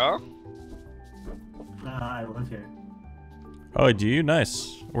here, huh? I live here. Oh, do you?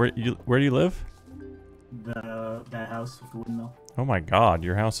 Nice. Where do you live? That house with the windmill. Oh my god,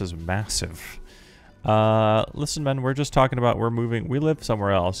 your house is massive. Listen, man, we're just talking about we're moving. We live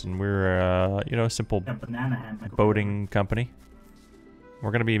somewhere else, and we're a simple boating company.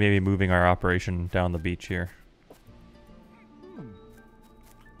 We're gonna be maybe moving our operation down the beach here.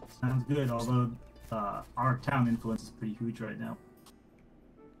 Sounds good. Although our town influence is pretty huge right now.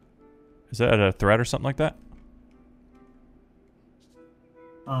 Is that a threat or something like that?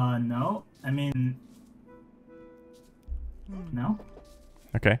 No. I mean, no.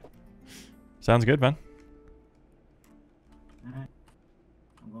 Okay. Sounds good, man. Alright.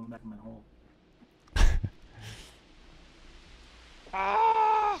 I'm going back in my hole.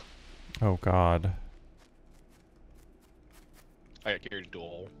 Ah! Oh god. I got carried into a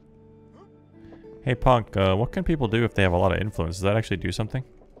hole. Hey Punk, what can people do if they have a lot of influence? Does that actually do something?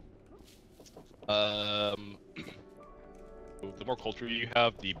 The more culture you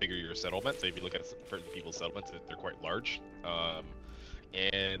have, the bigger your settlement. So if you look at certain people's settlements, they're quite large.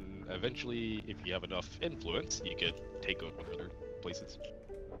 And eventually, if you have enough influence, you could take over other places.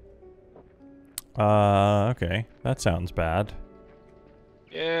 Okay. That sounds bad.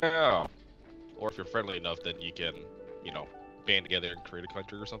 Yeah. Or if you're friendly enough, then you can, band together and create a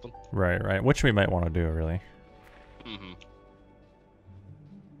country or something. Right. Which we might want to do, really. Mm-hmm.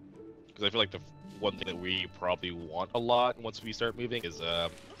 Because I feel like the one thing that we probably want a lot once we start moving is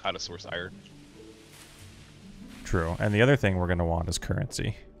how to source iron. True. And the other thing we're going to want is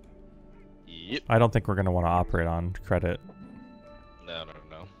currency. Yep. I don't think we're going to want to operate on credit. No.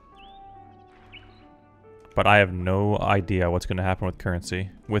 But I have no idea what's going to happen with currency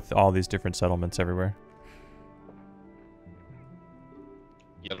with all these different settlements everywhere.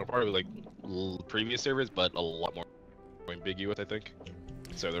 Yeah, it'll probably be like previous servers, but a lot more ambiguous, I think.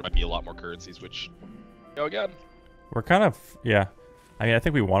 So there might be a lot more currencies, which go again. We're kind of, yeah. I mean, I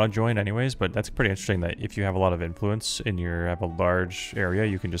think we want to join anyways, but that's pretty interesting that if you have a lot of influence and you have a large area,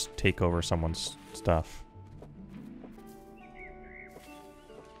 you can just take over someone's stuff.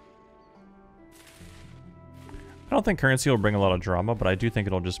 I don't think currency will bring a lot of drama, but I do think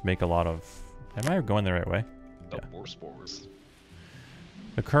it'll just make a lot of... Am I going the right way? Oh, more spores.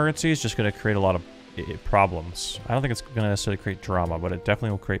 The currency is just going to create a lot of problems. I don't think it's going to necessarily create drama, but it definitely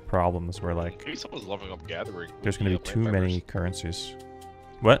will create problems where, like... Maybe someone's leveling up gathering. There's going to be too many currencies.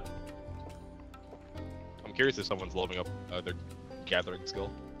 What? I'm curious if someone's leveling up their gathering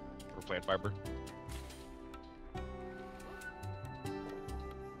skill for plant fiber.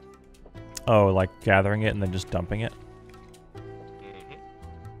 Oh, like gathering it and then just dumping it?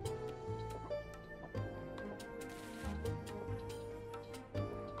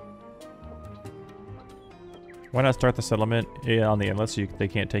 Why not start the settlement on the inlet so they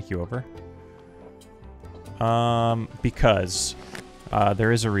can't take you over? Because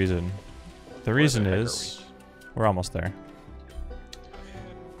there is a reason. The reason is we're almost there.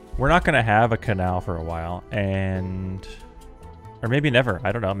 We're not going to have a canal for a while, and... Or maybe never.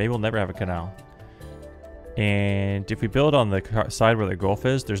 I don't know. Maybe we'll never have a canal. And if we build on the side where the Gulf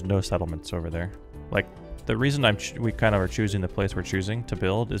is, there's no settlements over there. Like, the reason we kind of are choosing the place we're choosing to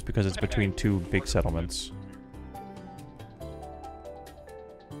build is because it's between two big settlements.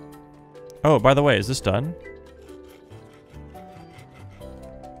 Oh, by the way, is this done?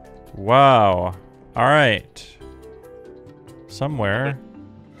 Wow. Alright. Somewhere.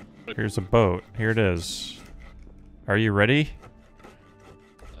 Here's a boat. Here it is. Are you ready?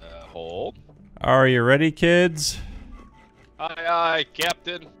 Hold. Are you ready, kids? Aye, aye,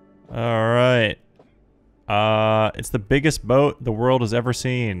 Captain. Alright. It's the biggest boat the world has ever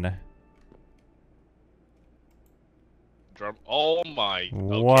seen. Drum. Oh my.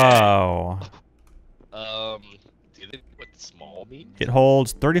 Okay. Wow. Do they what small mean? It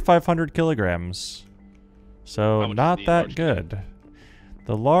holds 3,500 kilograms. So not that good.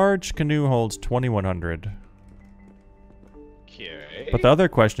 The large canoe holds 2,100. Okay. But the other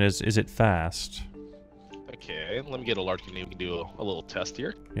question is it fast? Okay, let me get a large canoe. We can do a little test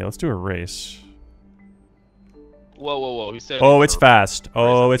here. Yeah, let's do a race. Whoa, whoa, whoa. He said oh, it's fast.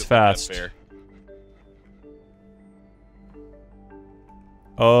 Oh, it's fast.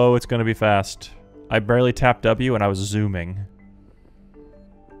 Oh, it's gonna be fast. I barely tapped W and I was zooming.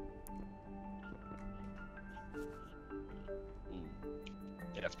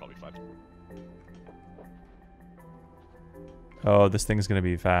 Yeah, that's probably fine. Oh, this thing's gonna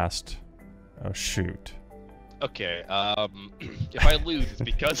be fast. Oh, shoot. Okay, if I lose, it's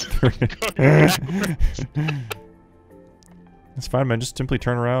because... It's fine, man. Just simply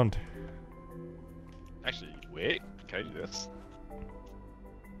turn around. Actually, wait. Can I do this?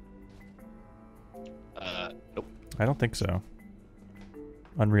 Nope. I don't think so.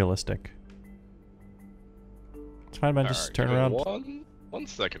 Unrealistic. It's fine, man. Just turn around. One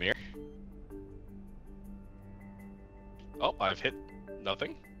second here. Oh, I've hit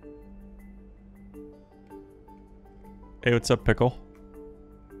nothing. Hey, what's up, Pickle?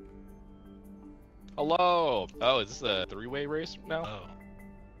 Hello. Oh, is this a three-way race now? Oh.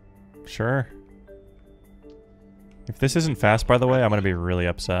 Sure. If this isn't fast, by the way, I'm gonna be really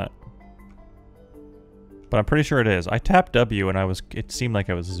upset. But I'm pretty sure it is. I tapped W and it seemed like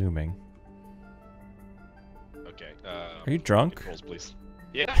I was zooming. Okay. Are you drunk? Controls, please.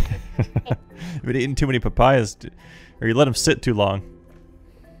 Yeah. You've been eating too many papayas, or you let them sit too long.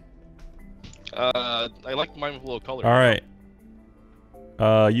 I like mine with a little color. All right.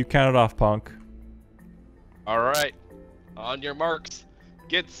 You count it off, punk. All right. On your marks,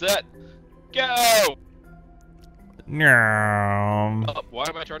 get set, go. No. Oh, why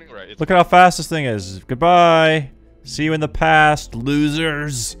am I turning right? Look at how fast this thing is. Goodbye. See you in the past,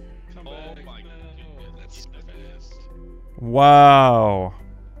 losers. Oh my goodness, that's fast. Wow.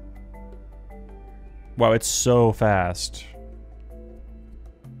 Wow, it's so fast.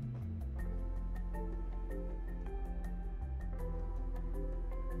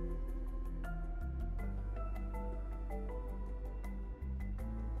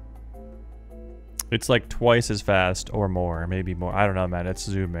 It's like twice as fast or more, maybe more. I don't know, man. It's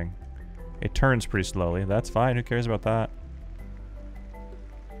zooming. It turns pretty slowly. That's fine. Who cares about that?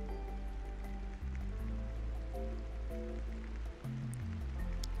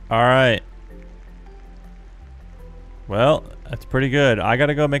 All right. Well, that's pretty good. I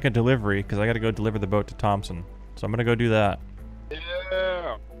gotta go make a delivery because I gotta go deliver the boat to Thomsn. So I'm gonna go do that.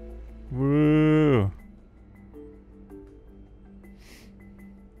 Yeah. Woo.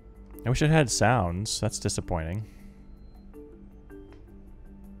 I wish it had sounds. That's disappointing.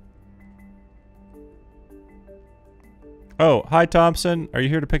 Oh, hi Thomsn. Are you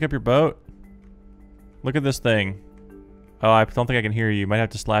here to pick up your boat? Look at this thing. Oh, I don't think I can hear you. You might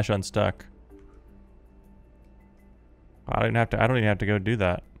have to slash unstuck. I don't even have to go do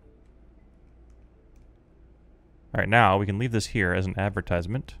that. Alright, now we can leave this here as an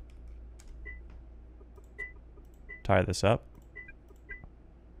advertisement. Tie this up.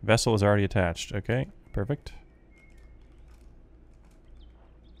 Vessel is already attached. Okay, perfect.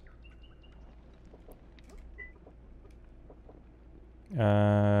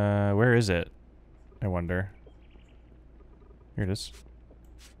 Where is it? I wonder. Here it is.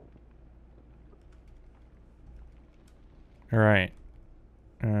 Alright.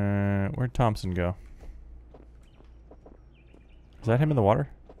 Where'd Thomsn go? Is that him in the water?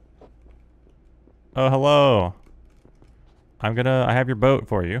 Oh, hello! I have your boat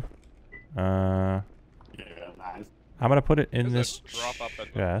for you. Yeah, nice. I'm gonna put it in There's this a drop up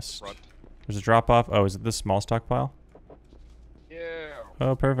at the chest. front. There's a drop off. Oh, is it this small stockpile? Yeah.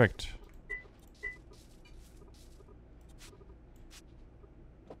 Oh, perfect.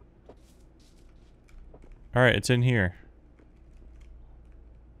 Alright, it's in here.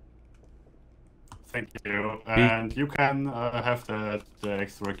 Thank you. And you can have the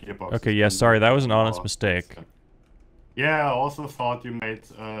extra gearbox. Okay, yeah, sorry, that was an honest mistake. Yeah, I also thought you made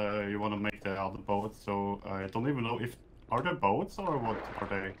you want to make the other boat, so I don't even know if are they boats or what are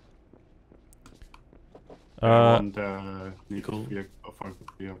they? Need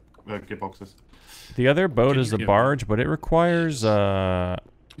gearboxes. The other boat is the barge, but it requires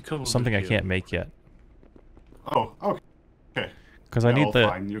something I can't make yet. Oh, okay. Because I need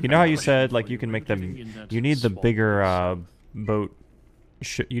the, you know how you said like you can make them, you need the bigger boat,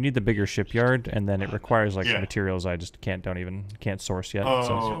 you need the bigger shipyard, and then it requires like materials I just can't source yet. Oh,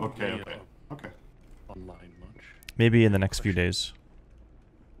 so. okay. Online much? Maybe in the next few days.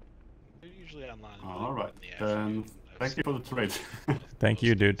 They're usually online. All right, then thank you for the trade. Thank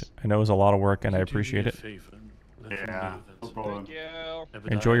you, dude. I know it was a lot of work, and I appreciate it. Yeah, no problem.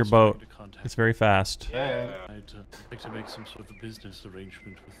 Enjoy your boat. It's very fast. Yeah. I'd like to make some sort of business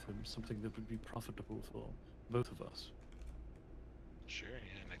arrangement with them, something that would be profitable for both of us. Sure,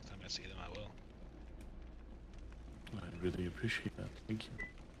 yeah, next time I see them I will. I'd really appreciate that. Thank you.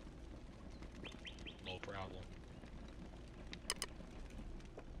 No problem.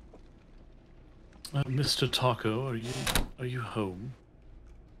 Mr. Taco, are you home?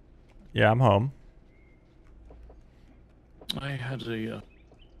 Yeah, I'm home. I had a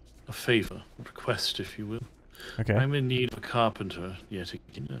favor, a request, if you will. Okay. I'm in need of a carpenter yet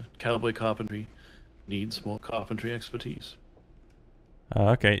again. Cowboy carpentry needs more carpentry expertise.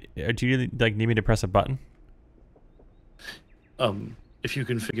 Okay. Do you like need me to press a button? If you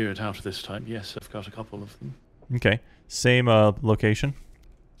can figure it out this time, yes, I've got a couple of them. Okay. Same location.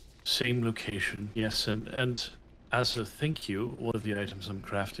 Same location, yes, and as a thank you, one of the items I'm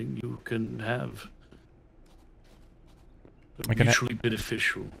crafting, you can have mutually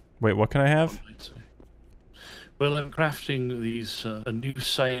beneficial. Wait, what can I have? Well, I'm crafting these a new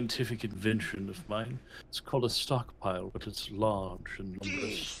scientific invention of mine. It's called a stockpile, but it's large and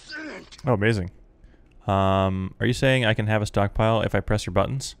numerous. Oh, amazing. Are you saying I can have a stockpile if I press your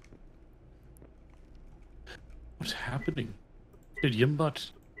buttons? What's happening? Did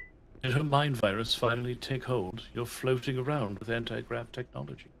YmBot, did her mind virus finally take hold? You're floating around with anti-grav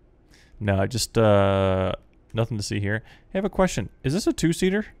technology. No, just nothing to see here. I have a question. Is this a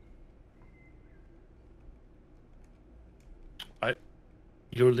two-seater?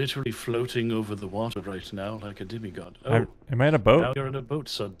 You're literally floating over the water right now like a demigod. Oh, am I in a boat? Now you're in a boat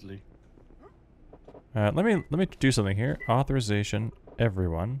suddenly. Let me do something here. Authorization,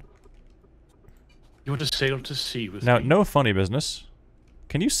 everyone. You want to sail to sea with now, me? no funny business.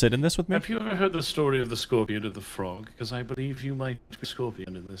 Can you sit in this with me? Have you ever heard the story of the scorpion and the frog? Because I believe you might be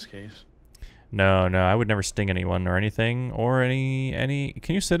scorpion in this case. No, I would never sting anyone or anything or any.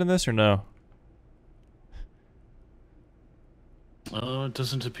 Can you sit in this or no? Oh, it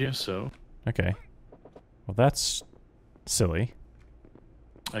doesn't appear so. Okay. Well, that's silly.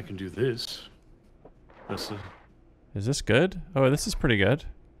 I can do this. Is this good? Oh, this is pretty good.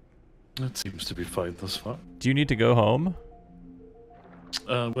 That seems to be fine thus far. Do you need to go home?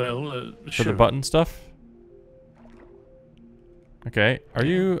 For sure. The button stuff? Okay. Are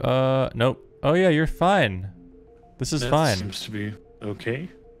you, nope. Oh yeah, you're fine. This is fine. Seems to be okay.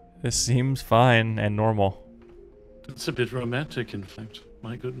 This seems fine and normal. It's a bit romantic, in fact.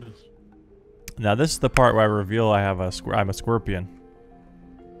 My goodness. Now this is the part where I reveal I'm a scorpion.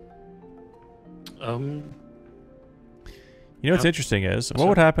 You know what's interesting is, what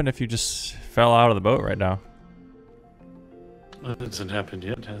would happen if you just fell out of the boat right now? That hasn't happened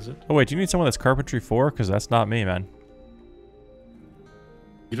yet, has it? Oh wait, do you need someone that's carpentry 4? Because that's not me, man.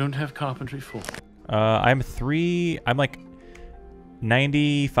 You don't have carpentry 4? I'm 3, I'm like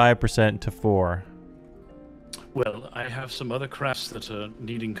 95% to 4. Well, I have some other crafts that are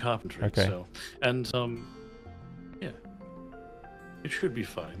needing carpentry, okay. so... And, It should be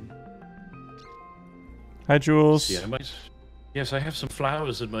fine. Hi, Jules. See, I might... Yes, I have some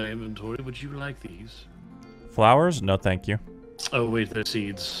flowers in my inventory. Would you like these? Flowers? No, thank you. Oh, wait, they're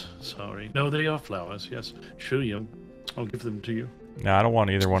seeds. Sorry. No, they are flowers, yes. Sure, I'll give them to you. No, I don't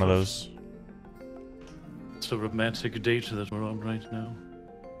want either one of those. It's a romantic date that we're on right now.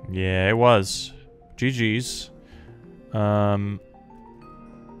 Yeah, it was. GG's. I'm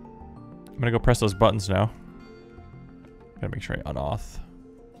gonna go press those buttons now. Gotta make sure I unauth.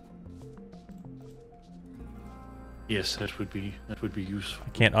 Yes, that would be useful. I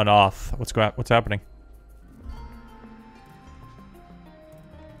can't unauth. What's happening?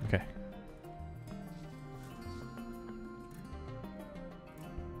 Okay.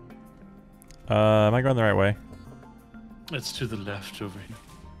 Am I going the right way? It's to the left over here.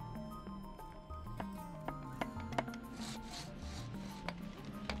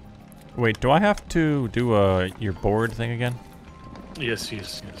 Wait, do I have to do your board thing again? Yes.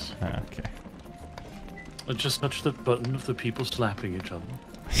 Okay. Just touch the button of the people slapping each other.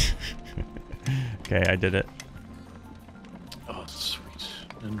 Okay, I did it. Oh, sweet.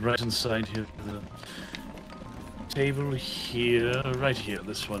 And right inside here, the table here, right here,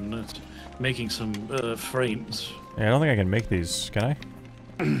 this one. It's making some frames. Yeah, I don't think I can make these, can I?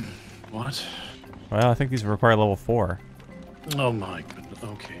 What? Well, I think these require level 4. Oh my goodness,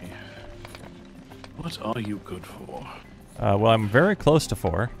 okay. What are you good for? Well, I'm very close to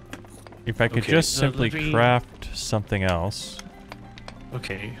 4. If I could just simply craft something else.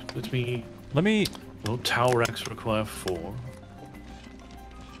 Okay, let me... Well, tower racks require 4.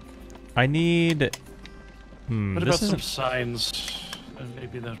 I need... What about some signs?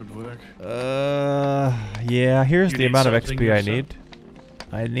 Maybe that would work. Yeah, here's the amount of something XP I yourself? need.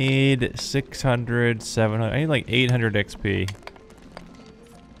 I need 600, 700, I need like 800 XP.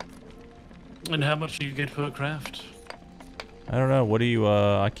 And how much do you get per craft? I don't know, what do you,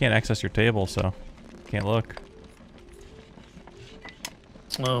 I can't access your table, so can't look.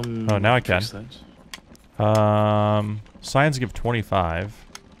 Oh, now I can. Signs give 25.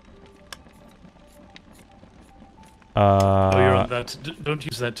 Oh, you're on that. Don't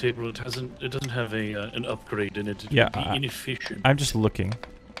use that table. It doesn't have an upgrade in it. It Yeah, would be inefficient. I'm just looking.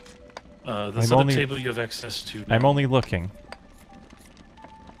 That's not a table you have access to now. I'm only looking.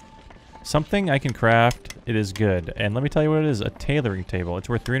 Something I can craft, it is good. And let me tell you what it is, a tailoring table. It's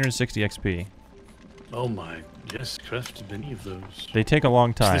worth 360 XP. Oh my, yes, crafted many of those. They take a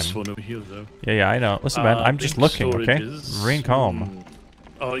long time. It's this one over here, though. Yeah, I know. Listen, man, I'm just looking, okay? Storages. Remain calm.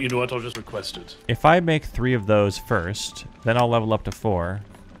 Oh, you know what? I'll just request it. If I make 3 of those first, then I'll level up to 4.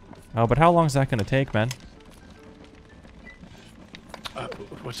 Oh, but how long is that going to take, man?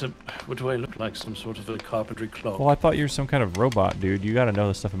 What do I look like? Some sort of a carpentry clock? Well, I thought you were some kind of robot, dude. You got to know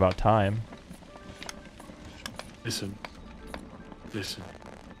the stuff about time. Listen.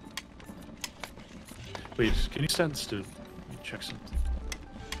 Wait, can you stand still? Let me check something.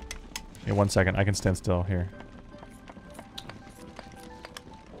 Yeah, 1 second. I can stand still here.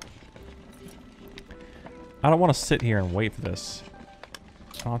 I don't want to sit here and wait for this.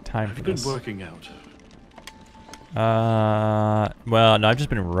 I don't have time for this. Have you been working out? Well, no, I've just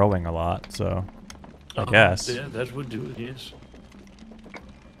been rowing a lot, so I guess. Yeah, that would do it, yes.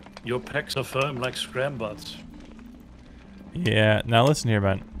 Your pecs are firm like scrambots. Yeah, now listen here,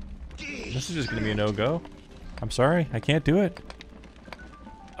 man. This is just gonna be a no-go. I'm sorry, I can't do it.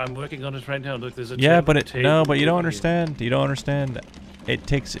 I'm working on it right now. Look, there's a Yeah, but table but you don't over understand. You don't understand. It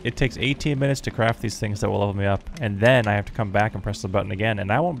takes 18 minutes to craft these things that will level me up, and then I have to come back and press the button again,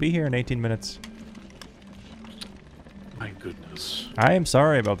 and I won't be here in 18 minutes. My goodness. I am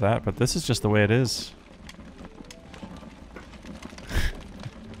sorry about that, but this is just the way it is.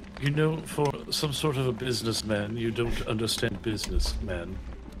 You know, for some sort of a businessman, you don't understand business, man.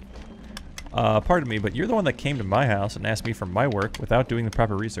 Pardon me, but you're the one that came to my house and asked me for my work without doing the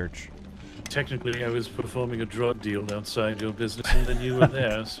proper research. Technically, I was performing a drug deal outside your business, and then you were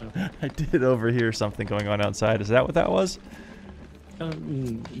there, so... I did overhear something going on outside. Is that what that was?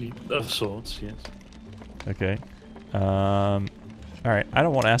 Of sorts, yes. Okay. Alright, I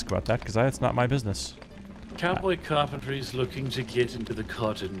don't want to ask about that, because that's not my business. Cowboy Carpentry is looking to get into the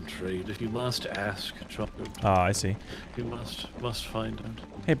cotton trade. If you must ask, Choco. Ah, I see. You must find out.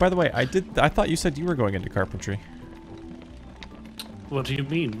 Hey, by the way, I thought you said you were going into carpentry. What do you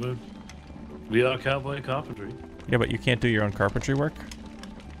mean? We are Cowboy Carpentry. Yeah, but you can't do your own carpentry work?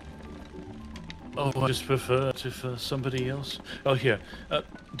 Oh, I just prefer it if somebody else... Oh, here.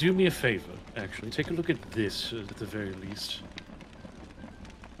 Do me a favor, actually. Take a look at this, at the very least.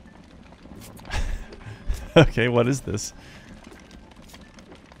 Okay, what is this?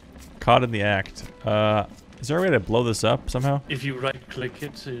 Caught in the act. Is there a way to blow this up somehow? If you right-click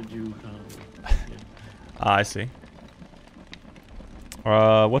it, you. Ah, I see.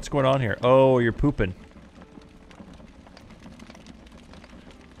 What's going on here? Oh, you're pooping.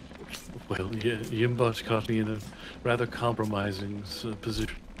 Well, yeah, YmBot caught me in a rather compromising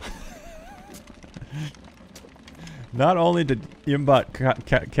position. Not only did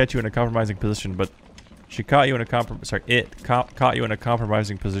YmBot catch you in a compromising position, but she caught you in a caught you in a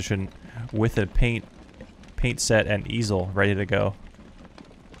compromising position with a paint set and easel ready to go.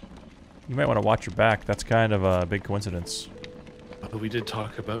 You might want to watch your back. That's kind of a big coincidence. We did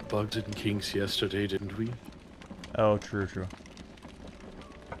talk about bugs and kinks yesterday, didn't we? Oh, true.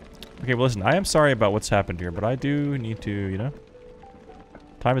 Okay, well listen, I am sorry about what's happened here, but I do need to, you know,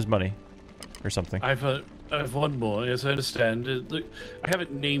 time is money, or something. I have one more. Yes, I understand. Look, I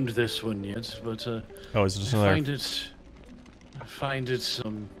haven't named this one yet, but oh, is this I another? find it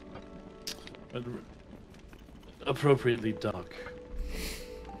appropriately dark.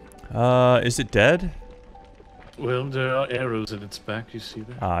 Is it dead? Well, there are arrows in its back. You see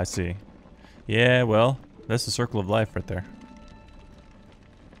that? Ah, I see. Yeah, well, that's the circle of life right there.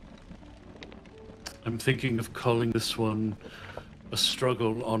 I'm thinking of calling this one a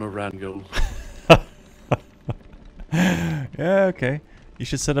struggle on a wrangle. Yeah, okay. You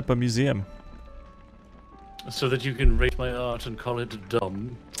should set up a museum. So that you can rate my art and call it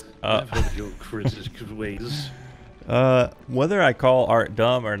dumb. I've heard your critical ways. Whether I call art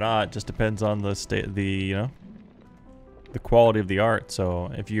dumb or not just depends on the quality of the art.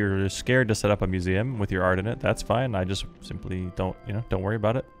 So if you're scared to set up a museum with your art in it, that's fine. I just simply don't worry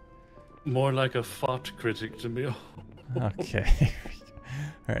about it. More like a fought critic to me. Okay.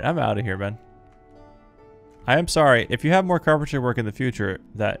 Alright, I'm out of here, man. I am sorry. If you have more carpentry work in the future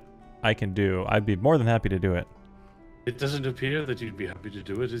that I can do, I'd be more than happy to do it. It doesn't appear that you'd be happy to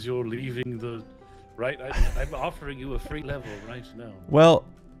do it as you're leaving the... Right? I'm offering you a free level right now. Well...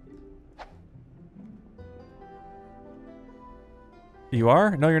 You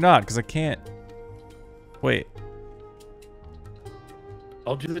are? No, you're not, because I can't... Wait.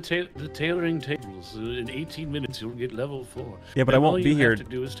 I'll do the tailoring tables. In 18 minutes, you'll get level 4. Yeah, but I won't be here. All you have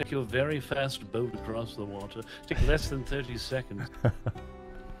to do is take your very fast boat across the water. Take less than 30 seconds.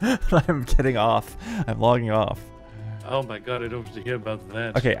 I'm getting off. I'm logging off. Oh my god, I don't have to hear about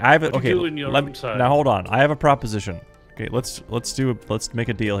that. Okay, I have it. What do Okay, you do in your own time? now hold on. I have a proposition. Okay, let's make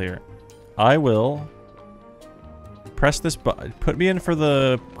a deal here. I will press this button. Put me in for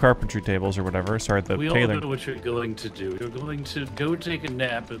the carpentry tables or whatever. Sorry, the We tailoring. all know what you're going to do. You're going to go take a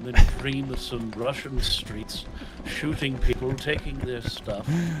nap and then dream of some Russian streets, shooting people, taking their stuff.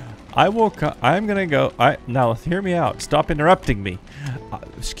 I'm gonna go. Now hear me out. Stop interrupting me.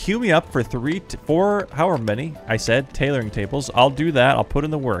 Queue me up for 3 to 4, however many I said tailoring tables. I'll do that. I'll put in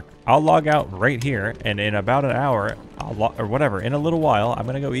the work. I'll log out right here, and in about an hour, or whatever, in a little while, I'm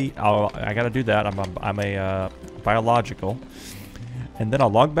gonna go eat. I gotta do that. I'm a biological, and then I'll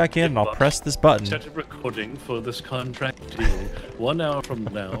log back in and I'll press this button. Set a recording for this contract deal. 1 hour from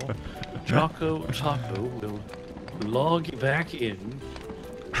now, chocoTaco will log back in.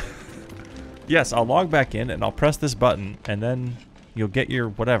 Yes, I'll log back in and I'll press this button, and then you'll get your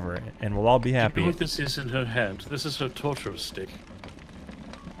whatever, and we'll all be happy. You know what this is in her hand? This is her torture stick.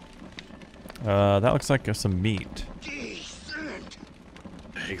 That looks like some meat.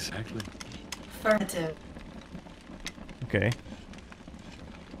 Exactly. Affirmative. Okay.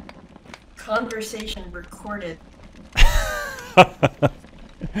 Conversation recorded.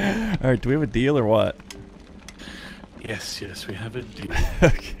 Alright, do we have a deal or what? Yes, we have a deal.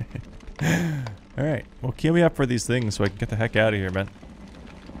 Okay. Alright, well, queue me up for these things so I can get the heck out of here, man.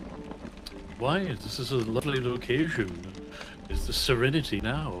 Why? This is a lovely location. It's the serenity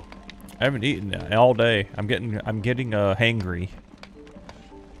now. I haven't eaten all day. I'm getting hangry.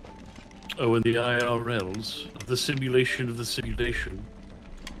 Oh, in the IRLs, the simulation of the simulation.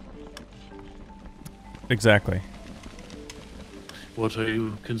 Exactly. What are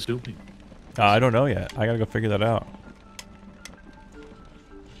you consuming? I don't know yet. I gotta go figure that out.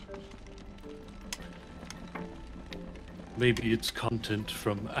 Maybe it's content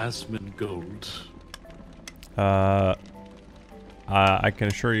from Asmongold. I can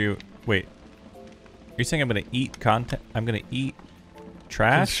assure you. Wait. You're saying I'm gonna eat content? I'm gonna eat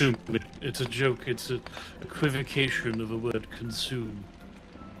trash? Consume. It's a joke. It's an equivocation of a word, consume.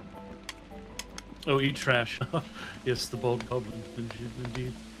 Oh, eat trash. Yes, the bald goblin.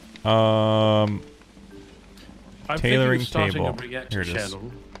 Indeed. Tailoring thinking of starting table. A react Here it is.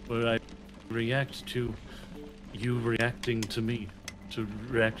 channel where I react to you reacting to me, to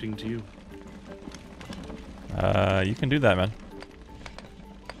reacting to you. You can do that, man.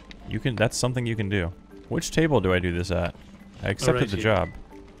 That's something you can do. Which table do I do this at? I accepted the job.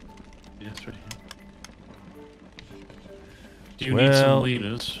 Yes, right here. Do you need some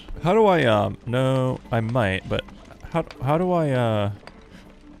wieners? How do I, no, I might, but how do I,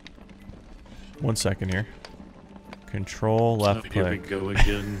 1 second here. Control left click. Here we go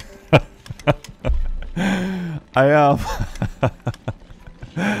again. I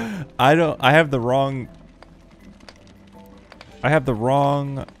have the wrong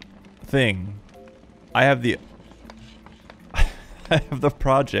thing. I have the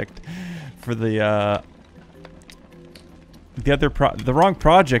project for the wrong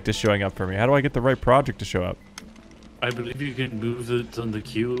project is showing up for me. How do I get the right project to show up? I believe you can move it on the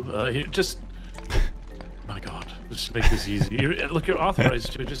queue. Here, just... My god, let's make this easy. Look, you're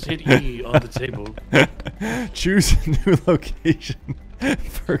authorized to just hit E on the table. Choose a new location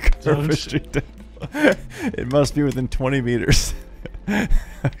for carpentry table. It must be within 20 meters. Okay.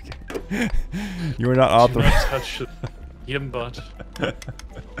 You are not authorized. Do not touch YmBot.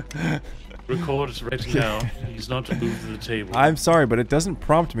 Record right now. He's not to move the table. I'm sorry, but it doesn't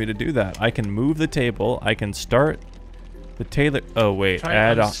prompt me to do that. I can move the table. I can start the tailor. Oh wait, Try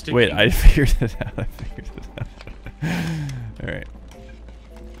add on. Wait, I figured it out. All right.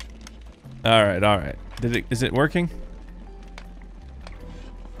 All right. All right. Is it working?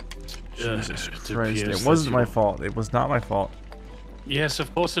 Jesus Christ! It wasn't my fault. It was not my fault. Yes,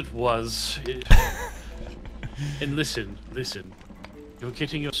 of course it was. And listen. You're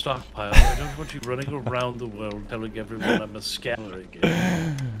getting your stockpile. I don't want you running around the world telling everyone I'm a scammer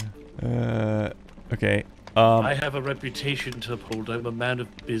again. Okay. I have a reputation to uphold. I'm a man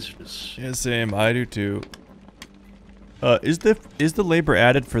of business. Yeah, same. I do too. Is the labor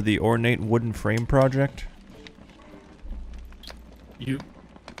added for the ornate wooden frame project?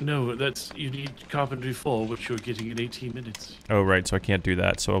 No, you need carpentry 4, which you're getting in 18 minutes. Oh, right, so I can't do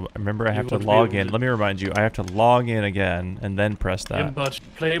that. So remember, I have to log in. Let me remind you, I have to log in again and then press that. YmBot,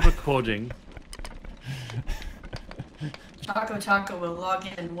 play recording. chocoTaco will log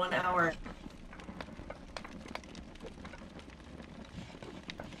in 1 hour.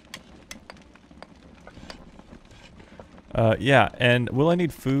 Yeah, and will I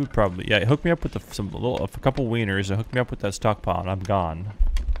need food? Probably. Yeah, hook me up with a couple wieners and hook me up with that stockpile and I'm gone.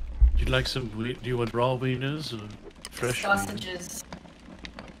 You'd like some, do you want raw wieners or fresh sausages?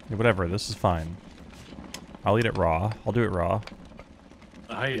 Yeah, whatever, this is fine. I'll eat it raw. I'll do it raw.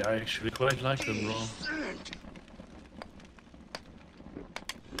 I actually quite like them raw.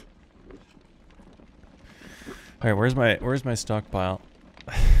 Alright, where's my stockpile?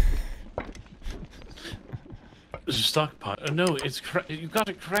 Stockpile? No, it's you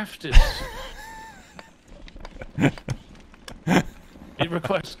gotta craft it. It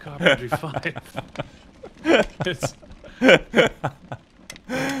requires carpentry 5.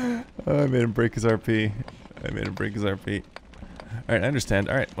 Oh, I made him break his RP. Alright, I understand.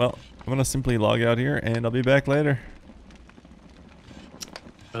 Alright, well, I'm gonna simply log out here and I'll be back later.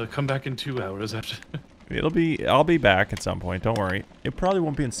 Come back in 2 hours after. I'll be back at some point, don't worry. It probably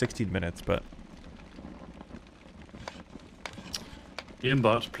won't be in 16 minutes, but...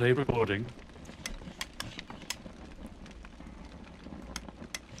 YmBot, play recording.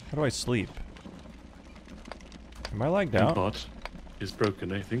 How do I sleep? Am I lagged out? YmBot is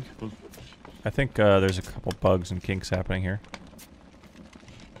broken, I think. I think there's a couple bugs and kinks happening here.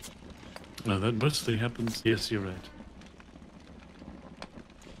 No, that mostly happens. Yes, you're right.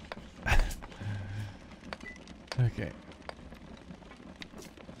 Okay.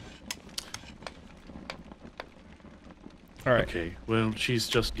 Alright. Okay, well, she's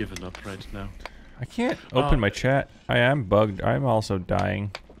just given up right now. I can't open my chat. I am bugged. I'm also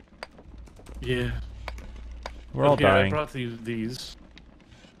dying. Yeah. We're all dying. I brought these.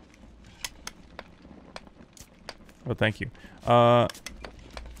 Oh, thank you. I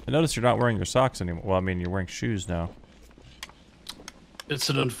noticed you're not wearing your socks anymore. Well, I mean, you're wearing shoes now. It's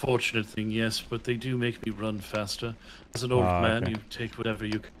an unfortunate thing, yes, but they do make me run faster. As an old man, okay. you take whatever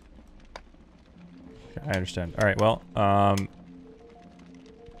you can. I understand. All right, well,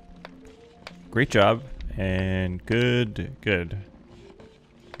 great job, and goodbye.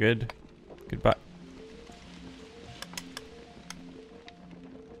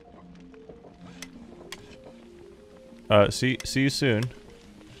 See you soon.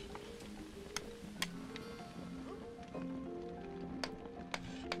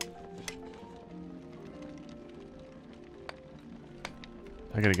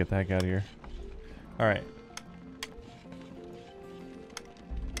 I gotta get the heck out of here. Alright.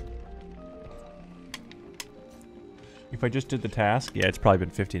 If I just did the task, yeah, it's probably been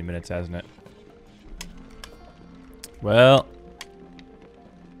 15 minutes, hasn't it? Well.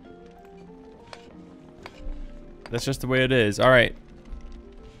 That's just the way it is. All right.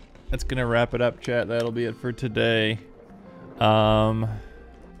 That's going to wrap it up, chat. That'll be it for today.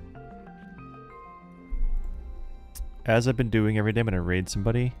 As I've been doing every day, I'm going to raid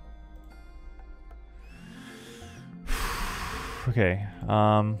somebody. Okay.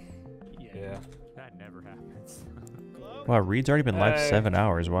 Yeah. That never happens. Wow, Reed's already been live Hey. 7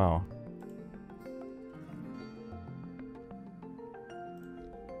 hours. Wow.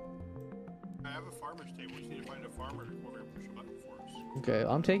 I have a farmer's table. We just need to find a farmer to come over and push a button for us. Okay,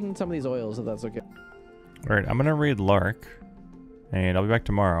 I'm taking some of these oils if that's okay. Alright, I'm gonna read Lark, and I'll be back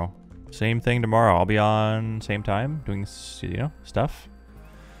tomorrow. Same thing tomorrow. I'll be on same time doing stuff.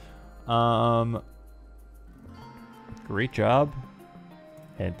 Great job,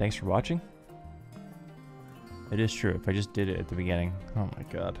 and thanks for watching. It is true. If I just did it at the beginning, oh my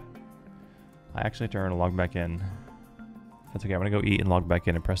god, I actually have to earn a log back in. That's okay. I'm gonna go eat and log back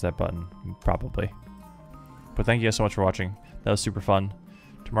in and press that button probably. But thank you guys so much for watching. That was super fun.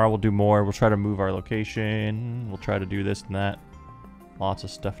 Tomorrow we'll do more. We'll try to move our location. We'll try to do this and that. Lots of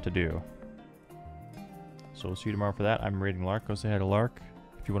stuff to do. So we'll see you tomorrow for that. I'm raiding Lark. Go say hi to Lark.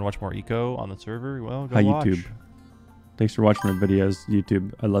 If you want to watch more Eco on the server, well, go Hi, watch. YouTube. Thanks for watching my videos,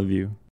 YouTube. I love you.